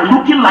Jeremiah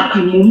looking like a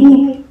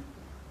mumu.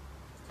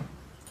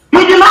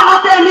 He did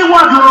not utter any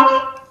word,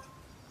 though.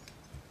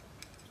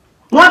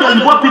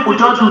 What people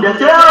just do, they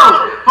say,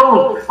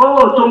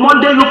 so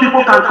Monday you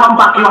people can come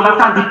back. You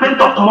understand the pain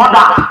of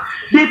murder.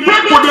 The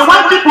people, the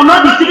white people,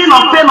 not the feeling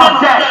of pain of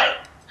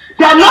death.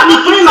 They are not the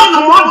feeling of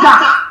murder.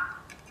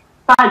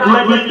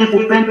 Where these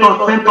people paint us.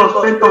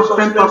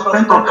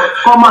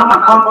 Come out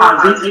and come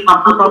as it and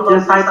put up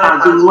inside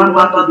as it went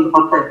back to the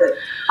hotel.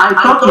 I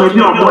thought maybe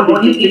on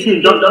Monday, this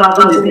is just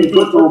travel, maybe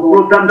go to a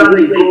program, the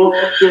way go,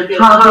 they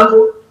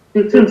travel,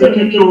 the things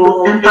begin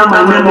to enter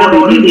my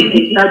memory. Maybe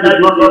the child is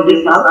not in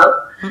this house.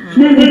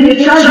 Maybe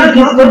the child is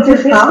not in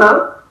this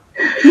house.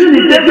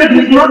 Maybe David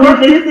is not in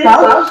this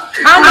house.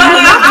 I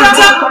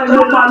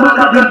look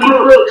at the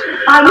clothes.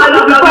 I know the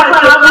people I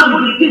travel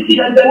with the city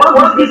and the one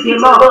who is in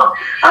love.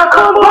 I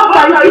come back,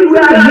 I see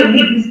where I hate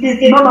this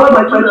city. Not all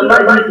my children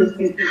like this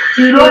city.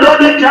 You know that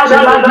the child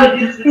like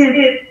this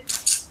city.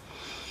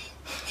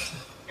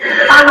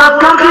 I was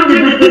counting the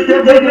biscuits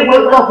every day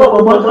wake up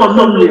for months from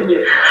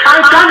somewhere.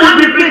 I can't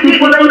be the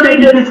following day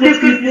the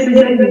biscuits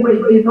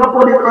anyway.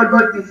 Nobody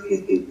produce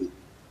biscuits.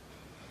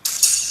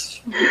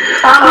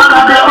 I look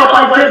at the top, I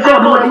say,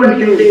 God, what do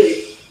you say?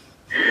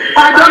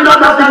 I don't know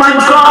that my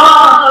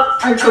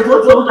God. I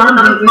suppose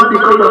sometimes it's not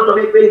because of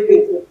fake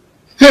people.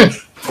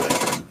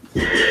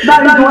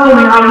 That is why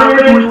we are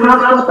ready to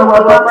transport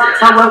ourselves back,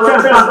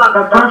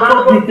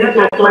 transport the death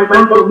of my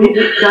friend to me,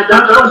 that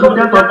transport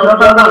the death of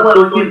the other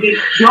one to him.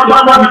 The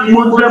other one is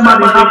Muslim man,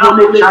 is the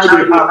only child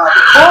we have.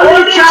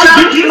 Only child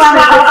this man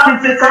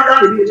is physical.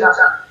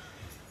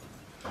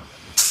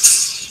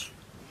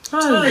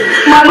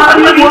 My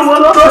money was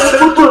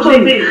so put to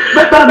me.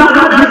 Better look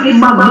at this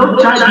man, no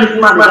child this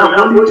man,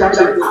 only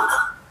child.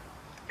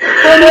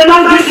 And then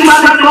this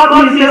man called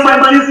me, say,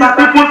 my sister,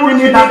 people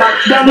feel that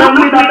they don't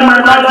know that my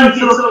life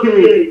is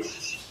okay.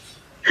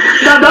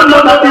 They don't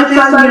know that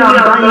inside me I'm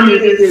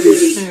dying. They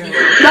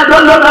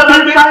don't know that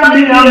inside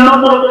me I'm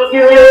not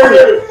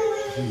okay.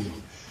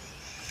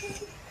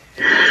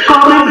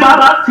 Coming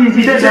back to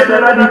the day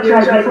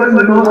before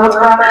you know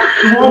after.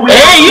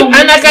 Hey, you,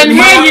 and I can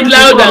hear you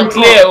loud and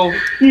clear.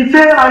 He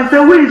say, I say,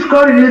 who is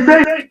calling? He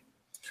say.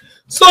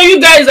 So you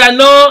guys are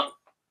not,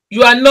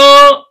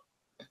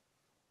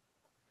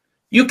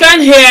 you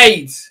can't hear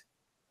it.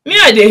 Me,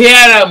 I dey hear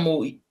am.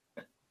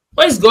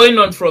 What is going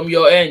on from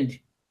your end?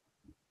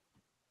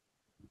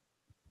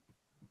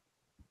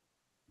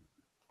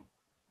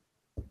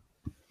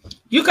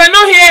 You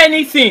cannot hear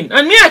anything,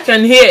 and me, I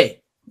can hear.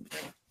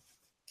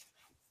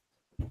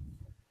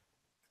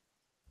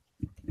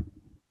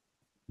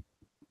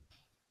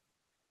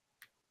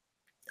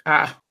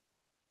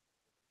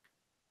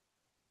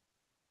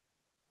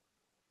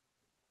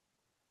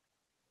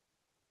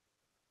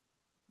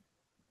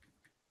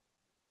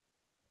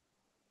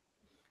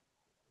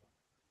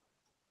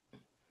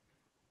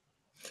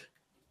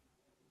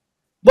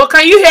 But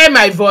can you hear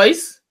my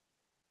voice?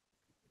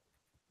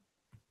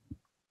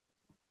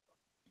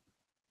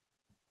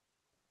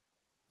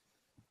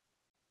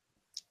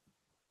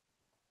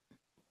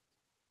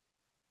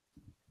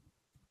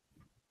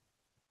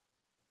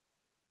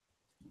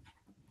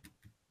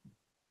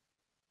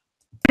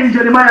 In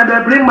Jeremiah,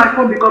 they bring my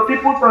phone because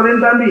people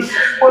surrender me,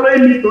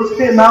 following me to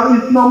stay. Now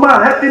it's normal,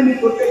 helping me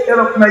to take care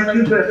of my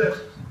children.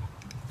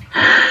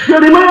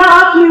 Jeremiah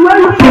asked me, where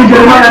you in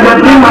Jeremiah, they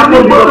bring my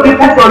phone because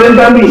people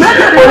surrender me,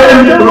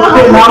 following me to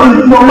stay. Now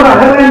it's normal,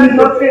 helping me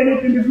to say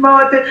anything. It's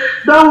not,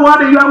 don't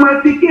worry, you are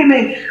my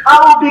beginning. I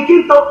will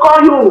begin to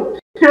call you.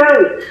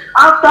 Okay.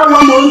 After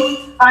 1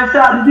 month, I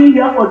said, I didn't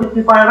hear for this.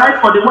 If I write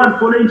for the one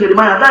following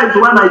Jeremiah, that is the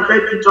one I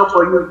said picture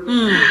for you.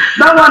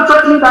 That one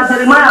told me that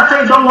Jeremiah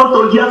said, you don't want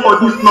to hear for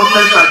this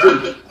nonsense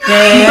again.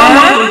 You don't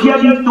want to hear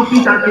this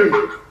stupid again.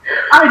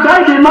 I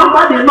died the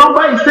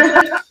number is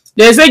saying.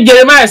 They say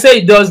Jeremiah say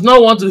he does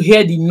not want to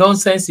hear the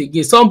nonsense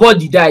again.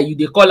 Somebody die, you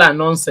they call her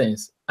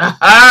nonsense.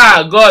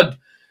 Aha, God.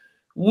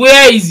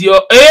 Where is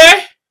your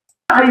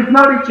It's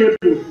not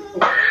reachable.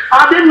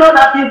 I didn't know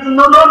that it's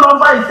no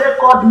number he said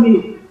called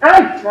me.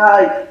 Hey,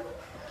 guys.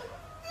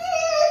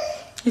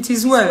 It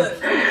is well.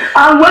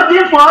 I'm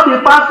waiting for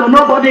the pastor,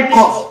 nobody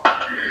call.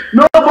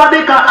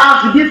 Nobody can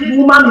ask this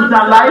woman is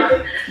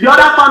alive, the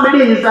other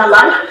family is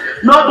alive.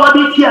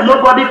 Nobody care,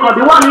 nobody call.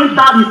 The one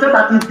inside he said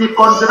that is the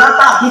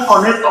contractor, the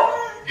connector.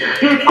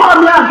 He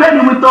called me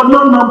again with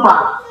unknown number.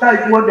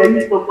 That is what they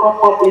used to call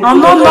up.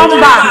 Unknown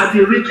number.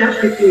 The richest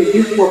people in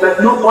this world, but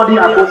nobody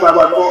above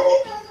our God.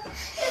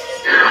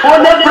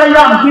 Only prayer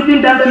I'm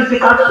giving them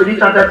physical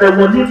spiritual that they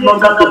will live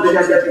longer to be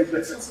their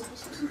business.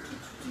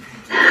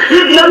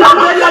 If they are not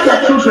bury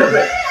their children,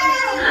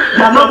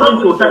 they are not going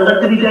to tell them.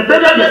 They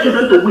bury their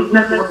children to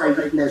witness what I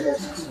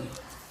witnessed.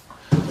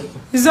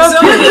 It's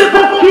okay.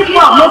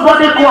 People,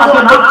 nobody go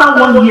again after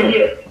 1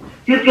 year.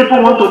 These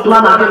people want to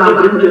plan again and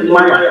bring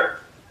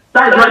Jeremiah.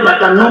 That is why they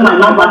can know my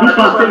number. This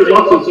one says it's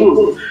not so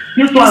full.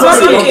 This one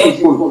says it's not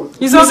so full.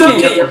 It's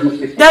okay.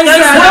 There is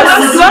just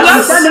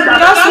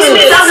give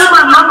me that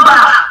woman number.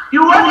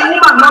 You want the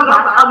woman number?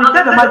 I will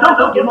tell them I don't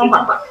want the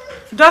number.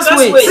 Just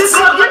wait. Because this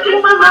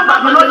woman number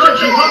will not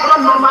change. The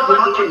husband number will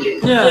not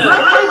change. Yeah.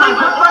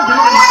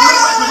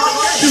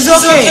 It's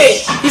okay.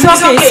 It's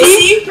okay.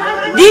 See,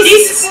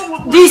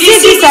 you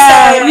see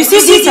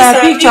this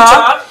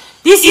picture.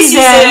 This is he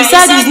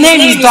said his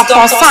name is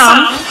Dr.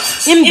 Sam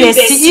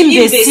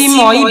Imbesim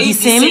or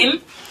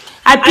Ibisim.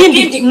 I pinned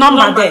the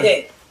number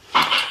there.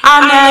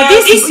 And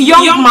this is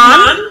young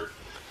man.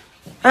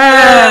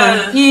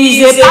 He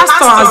is a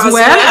pastor as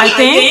well, I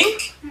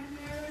think.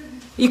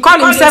 He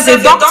called himself a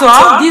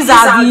doctor. These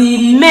are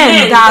the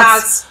men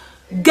that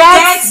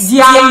get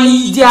their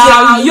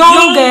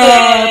young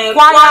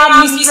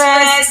choir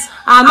mistress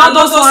and all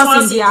those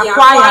ones in their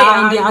choir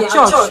and their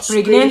church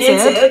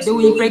pregnanted. They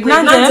will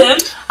impregnate them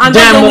and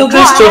then they will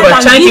go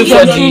ahead and give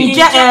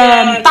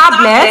them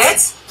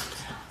tablets,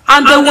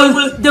 and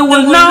they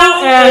will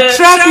now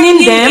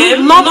threatening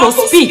them not to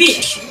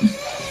speak.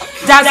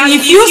 That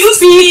if you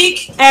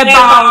speak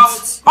about,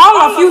 all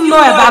of you know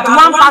about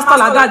one pastor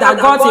like that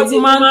got a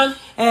woman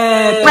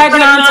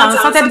pregnant and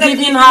started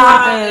giving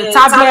her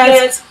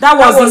tablets. That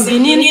was in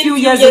Benin a few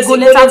years ago,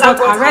 later got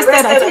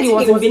arrested. I think he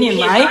was in Benin,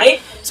 right?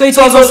 So it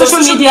was on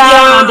social media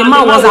and the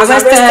man was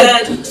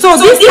arrested. So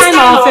this kind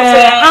of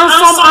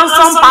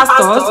handsome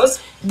pastors,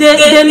 they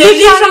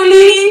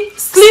literally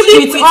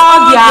sleep with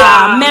all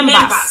their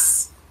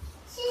members.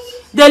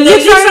 They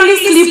literally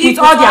sleep with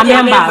all their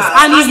members,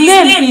 and his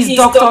name is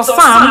Dr.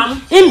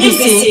 Sam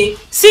Imbisi.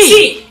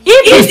 See,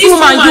 if this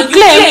woman, you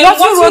claim, what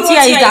you wrote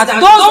here is that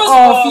those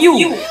of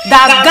you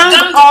that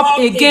gang up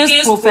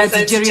against Prophet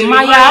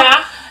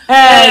Jeremiah,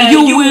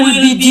 you will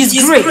be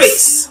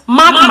disgraced.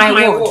 Mark my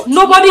word.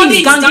 Nobody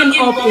is ganging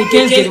up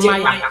against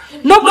Jeremiah.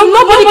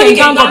 Nobody can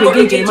gang up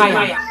against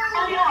Jeremiah.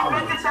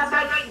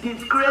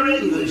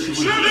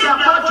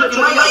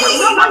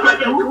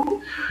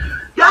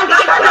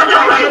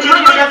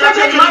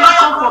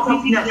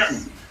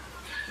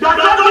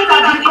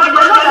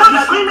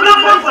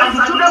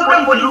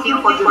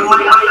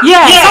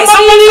 Yeah,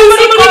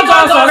 somebody called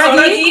us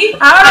already.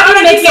 I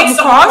already made some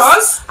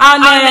calls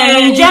and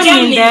in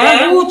Germany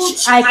there,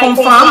 which I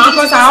confirmed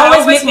because I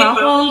always make my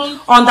own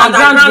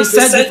underground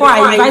research before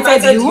I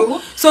invited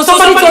you. So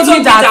somebody told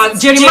me that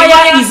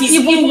Jeremiah is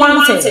even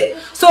wanted.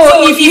 So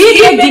if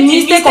he made the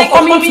mistake of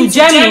coming to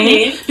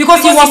Germany,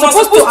 because he was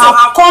supposed to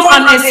have come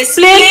and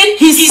explain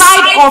his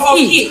side of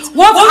it,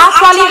 what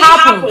actually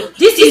happened,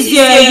 this is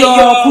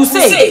your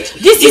crusade,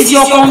 this is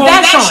your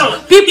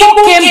conversion, people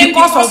came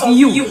because of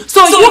you.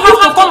 So you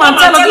have to come and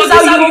tell us this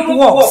is how Europe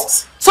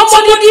works.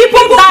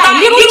 People die,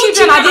 little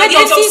children at the age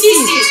of 60.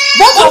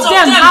 Both of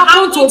them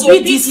happen to be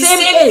the same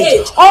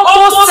age,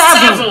 almost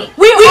 7.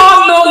 We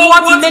all know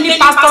what many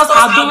pastors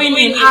are doing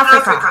in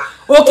Africa.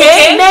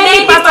 Okay,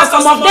 many pastors,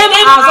 some of them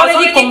have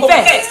already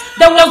confessed.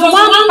 There was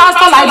one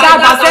pastor like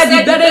that said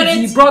he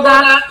buried his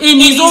brother in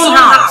his own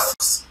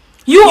house.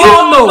 You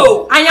all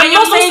know. I am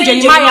not saying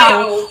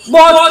Jeremiah,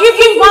 but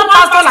even one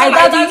pastor like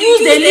that, he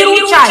used a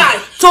little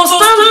child to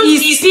stand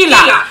his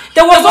pillar.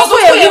 There was also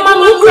a woman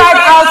who cried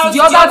out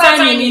the other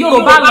time in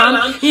Yoruba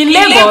land, in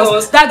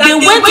Lagos, that they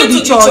went to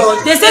the church.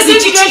 They said the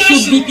children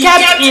should be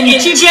kept in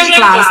the children's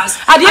class.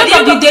 At the end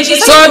of the day,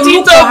 she said she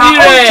looked for her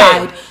own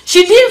child.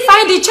 She didn't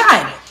find the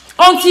child.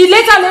 Until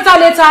later,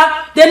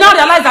 they now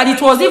realized that it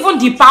was even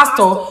the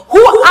pastor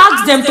who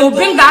asked them to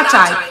bring that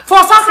child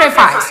for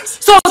sacrifice.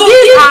 So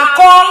these are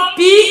called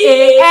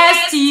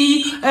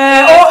PASTOR,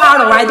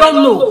 I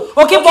don't know.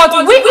 Okay, but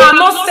we are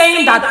not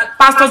saying that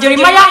Pastor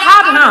Jeremiah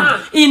had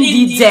hand in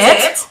the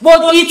death,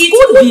 but it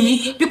could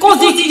be because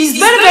it is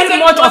very,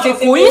 very much of a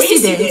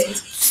coincidence.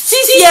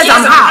 6 years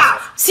and a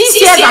half,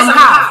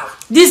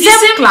 the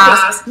same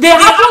class, they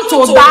happen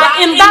to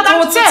die in that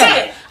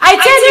hotel.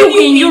 I tell you,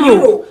 in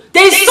Europe,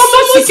 there is so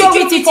much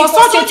security for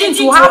such a thing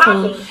to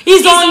happen.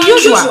 It's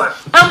unusual.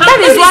 And that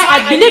is why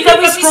I believe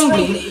very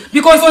strongly,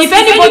 because if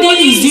anybody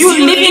is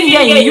living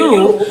here in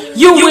Europe,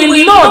 you will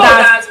know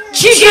that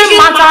children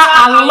matter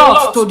a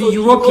lot to the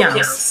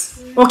Europeans.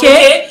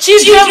 Okay?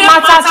 Children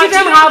matter.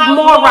 Children have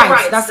more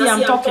rights. That's why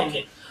I'm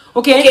talking.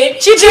 Okay?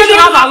 Children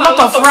have a lot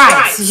of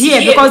rights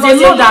here because they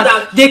know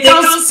that they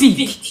can't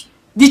speak.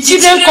 The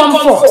children come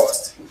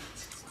first.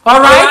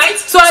 Alright?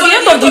 So at the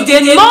end of the day,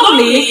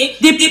 normally,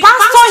 the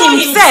pastor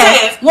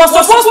himself was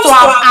supposed to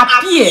have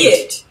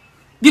appeared.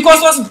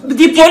 Because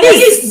the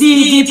police,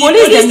 they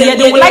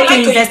would like to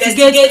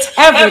investigate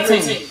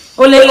everything.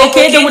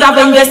 Okay, they would have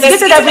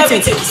investigated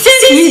everything.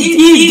 Since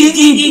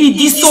he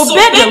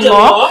disobeyed the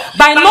law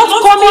by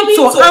not coming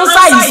to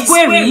answer his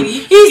query,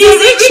 he's a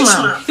rich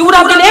man. He would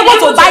have been able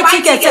to buy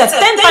tickets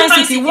 10 times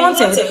if he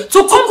wanted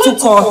to come to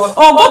court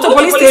or go to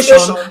police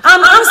station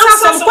and answer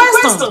some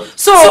questions.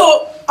 So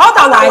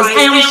otherwise,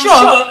 I am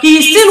sure he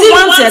is still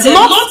wanted,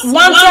 not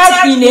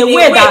wanted in a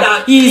way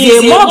that he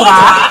is a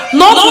murderer,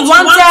 not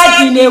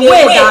wanted in a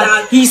way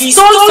that he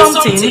stole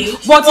something,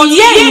 but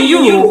here in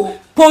Europe,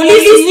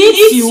 police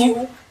needs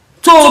you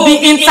to be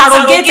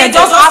interrogated.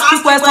 Just ask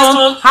you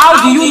questions.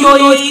 How do you know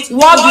it?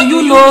 What do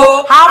you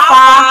know? How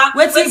far?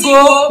 Where to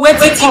go? Where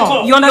to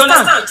come? You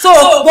understand? So,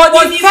 but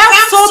it felt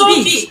so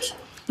big.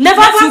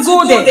 Never to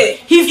go there.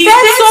 He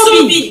felt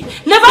so big.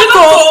 Never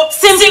to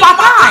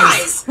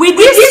sympathize with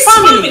this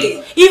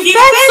family. He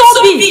felt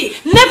so big.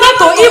 Never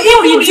to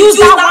even reduce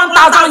that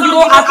 1,000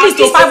 euro at least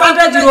to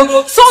 500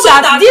 euro so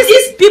that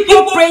these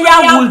people prayer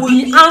will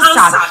be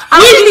answered.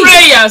 And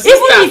please,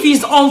 even if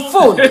he's on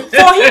phone,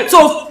 for him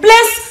to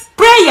place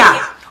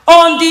prayer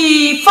on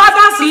the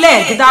father's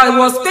leg that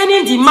was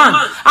paining the man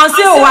and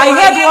say, oh, I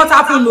heard what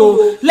happened.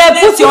 Oh,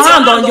 put your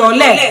hand on your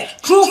leg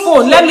through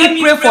phone. Let me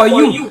pray for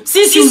you.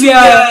 Since you were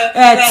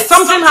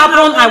something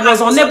happened, I was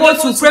unable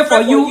to pray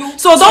for you.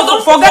 So don't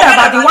forget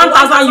about the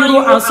 1,000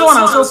 euro and so on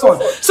and so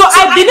forth. So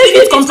I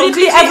believe it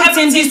completely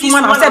everything this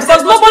woman has said,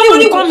 because nobody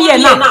will come here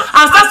now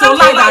and start to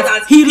lie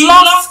that she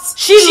lost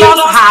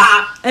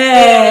her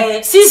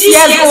 6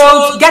 years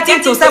old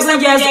getting to 7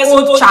 years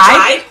old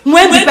child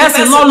when the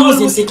person not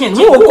losing chicken.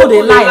 Who will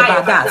they lie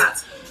about that?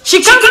 She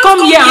can't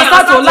come here and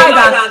start to lie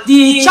that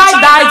the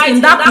child died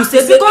in that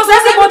crusade, because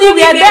everybody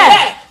were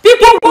there.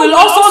 People will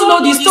also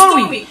know the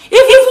story.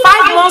 Even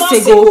 5 months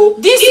ago,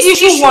 this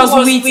issue was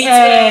with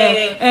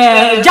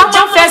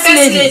German First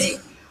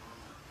Lady.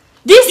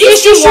 This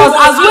issue was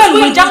as well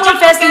with German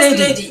First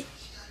Lady.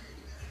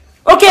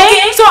 Okay,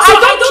 so I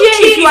don't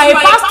care if you are a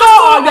pastor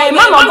or you are a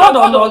man of God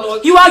or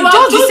not. You are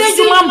just the same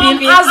human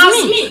being as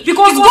me,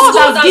 because God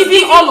has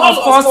given all of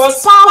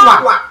us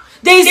power.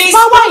 There is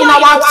power in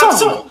our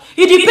tongue.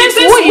 It depends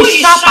who is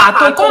sharper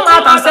to come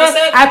out and say,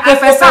 I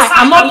prophesy,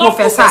 I'm not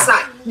prophesy.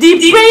 The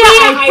prayer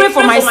I pray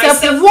for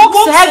myself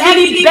works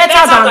heavily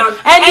better than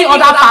any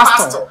other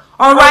pastor.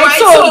 Alright,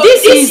 so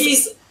this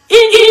is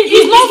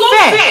not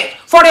fair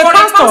for a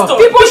pastor.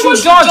 People should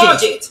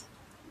judge it.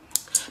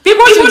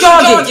 People should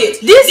judge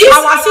it. This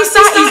our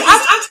sister is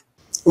asking.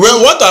 Well,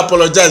 we want to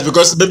apologize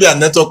because maybe our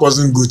network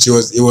wasn't good.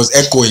 It was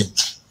echoing.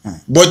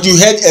 But you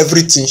heard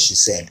everything she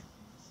said.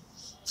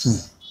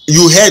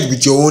 You heard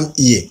with your own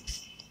ear.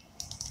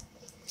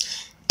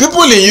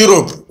 People in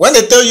Europe, when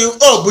they tell you,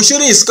 oh,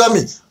 Bushiri is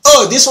coming,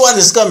 oh, this one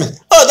is coming,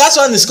 oh, that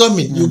one is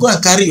coming, you go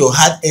and carry your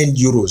hard-earned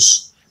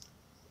euros.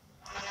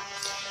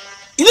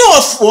 You know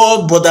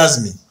what bothers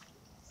me?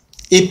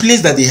 A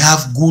place that they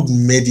have good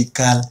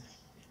medical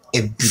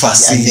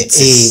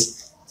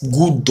facilities,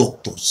 good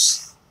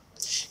doctors.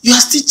 You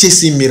are still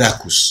chasing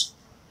miracles.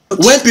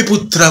 When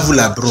people travel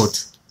abroad,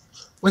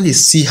 when they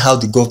see how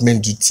the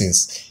government do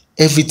things,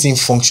 everything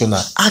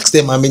functional, ask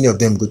them how many of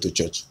them go to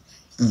church.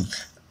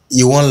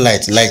 You want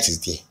light is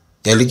there.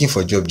 You're looking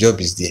for job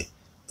is there.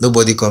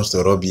 Nobody comes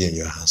to rob you in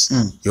your house.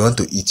 You want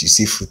to eat, you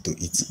see food to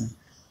eat.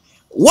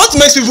 What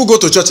makes people go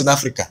to church in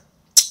Africa?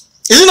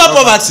 Is it not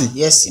poverty?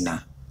 Yes, you know,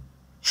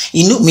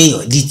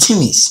 Mayor, the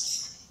thing is,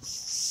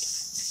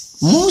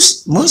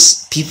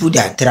 most people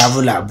that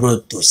travel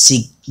abroad to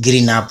seek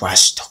greener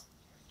pasture,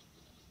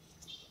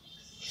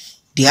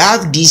 they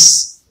have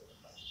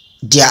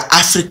their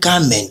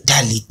African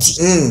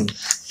mentality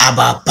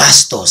about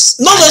pastors.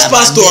 Not just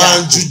pastor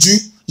and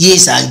juju.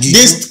 Yes, and juju.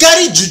 They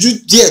carry juju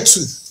there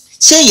too.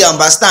 Say you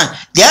understand?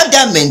 They have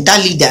that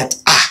mentality that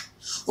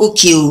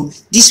okay,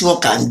 this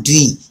work I'm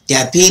doing, they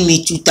are paying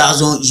me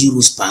 2,000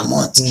 euros per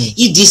month.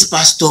 If this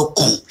pastor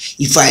come,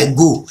 if I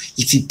go,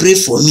 if he pray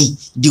for me,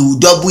 they will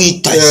double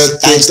it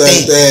times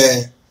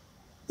 10.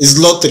 It's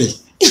lottery.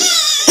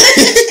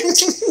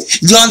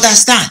 Do you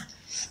understand?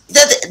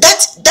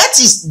 That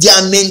is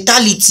their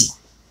mentality.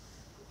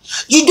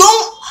 You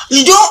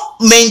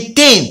don't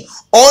maintain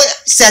or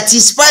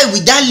satisfy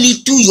with that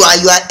little you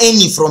are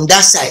earning from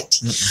that side.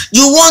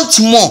 You want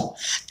more.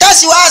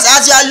 That's why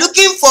as you are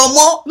looking for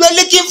more, you are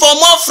looking for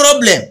more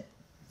problem.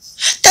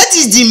 That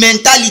is the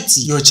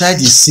mentality. Your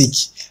child is sick.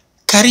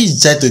 Carry his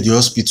child to the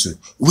hospital.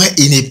 Where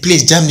in a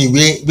place, Germany,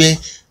 where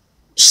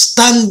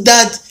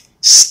standard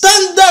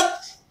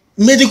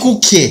medical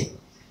care.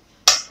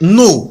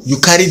 No, you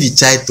carry the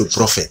child to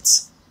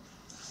prophet.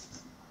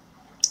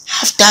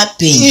 After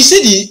pain. You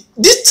see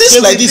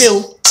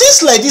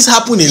things like this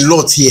happen a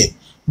lot here,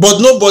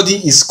 but nobody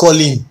is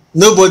calling,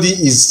 nobody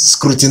is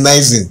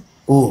scrutinizing.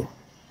 Oh,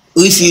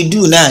 if you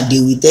do now, they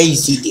will tell you,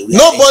 see,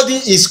 nobody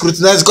is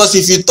scrutinizing, because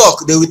if you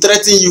talk, they will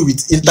threaten you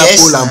with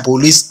Interpol and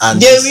police, and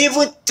they will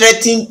even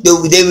threaten.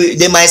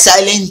 They might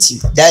silence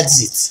you.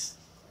 That's it.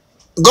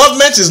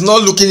 Government is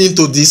not looking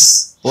into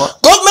this.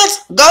 What?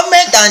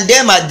 Government and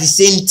them are the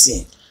same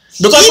thing.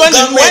 Because when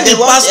the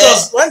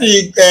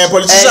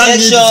politicians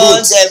need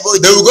votes,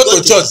 they will go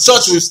to church.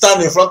 Church will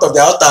stand in front of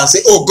the altar and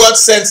say, "Oh, God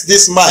sent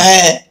this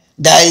man."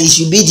 That he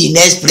should be the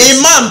next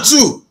president. Imam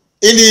too.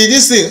 In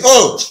this thing,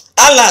 oh,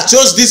 Allah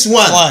chose this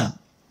one.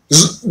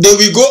 They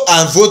will go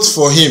and vote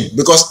for him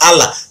because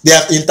Allah. They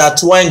have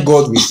intertwined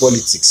God with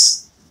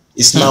politics.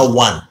 It's now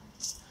one.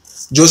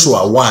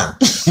 Joshua one.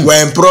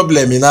 We're in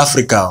problem in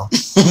Africa.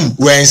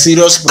 We're in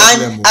serious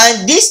problem.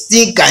 And this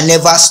thing can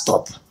never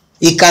stop.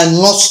 It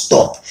cannot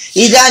stop.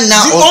 Either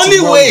now the or only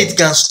tomorrow. way it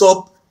can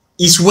stop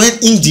is when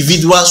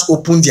individuals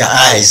open their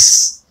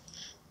eyes.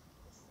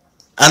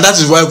 And that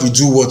is why we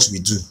do what we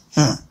do.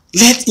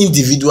 Let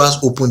individuals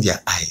open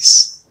their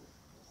eyes.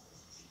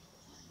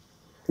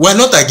 We're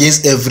not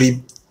against a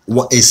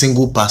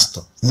single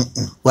pastor.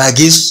 We're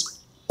against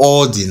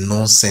all the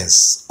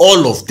nonsense.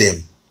 All of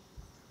them.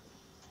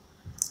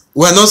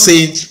 We're not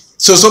saying,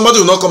 so somebody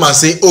will not come and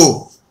say,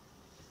 oh,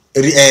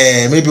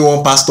 maybe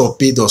one pastor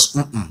paid us.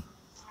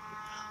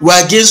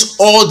 We're against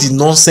all the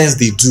nonsense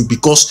they do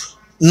because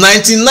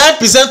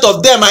 99%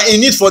 of them are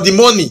in it for the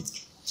money.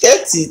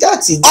 That's it.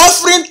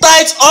 Offering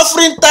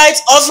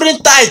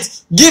tithe,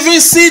 giving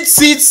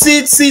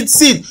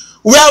seed.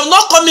 We are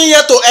not coming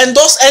here to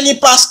endorse any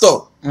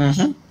pastor.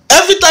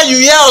 Every time you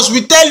hear us,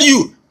 we tell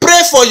you,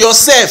 pray for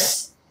yourself.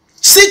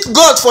 Seek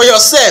God for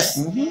yourself.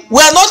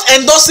 We are not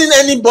endorsing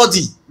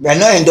anybody. We are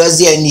not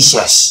endorsing any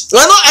church. We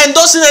are not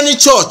endorsing any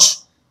church.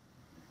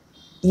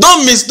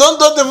 Don't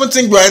even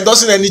think we are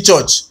endorsing any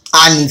church.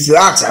 And if you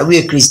ask, are we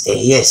a Christian?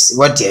 Yes.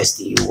 What else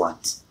do you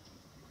want?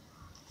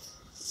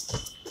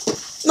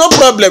 No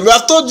problem. We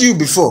have told you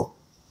before.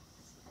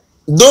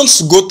 Don't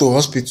go to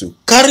hospital.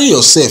 Carry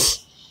yourself.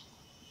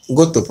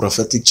 Go to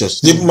prophetic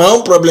church. My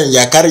own problem, you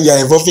are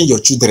involving your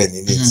children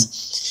in it.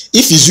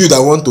 If it's you that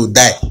want to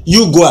die,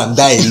 you go and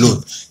die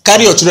alone.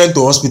 Carry your children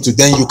to hospital,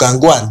 then you can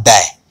go and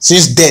die.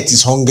 Since death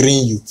is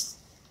hungering you.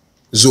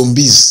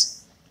 Zombies.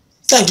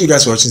 Thank you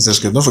guys for watching this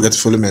video. Don't forget to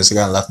follow me on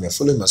Instagram and laugh me.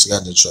 Follow me on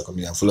Instagram and social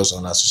media. And follow us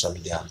on our social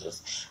media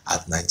handles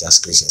at Niger's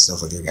Christians. Don't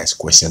forget, guys,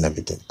 question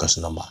everything because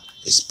number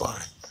is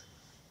boring.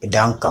 It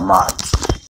don't come out.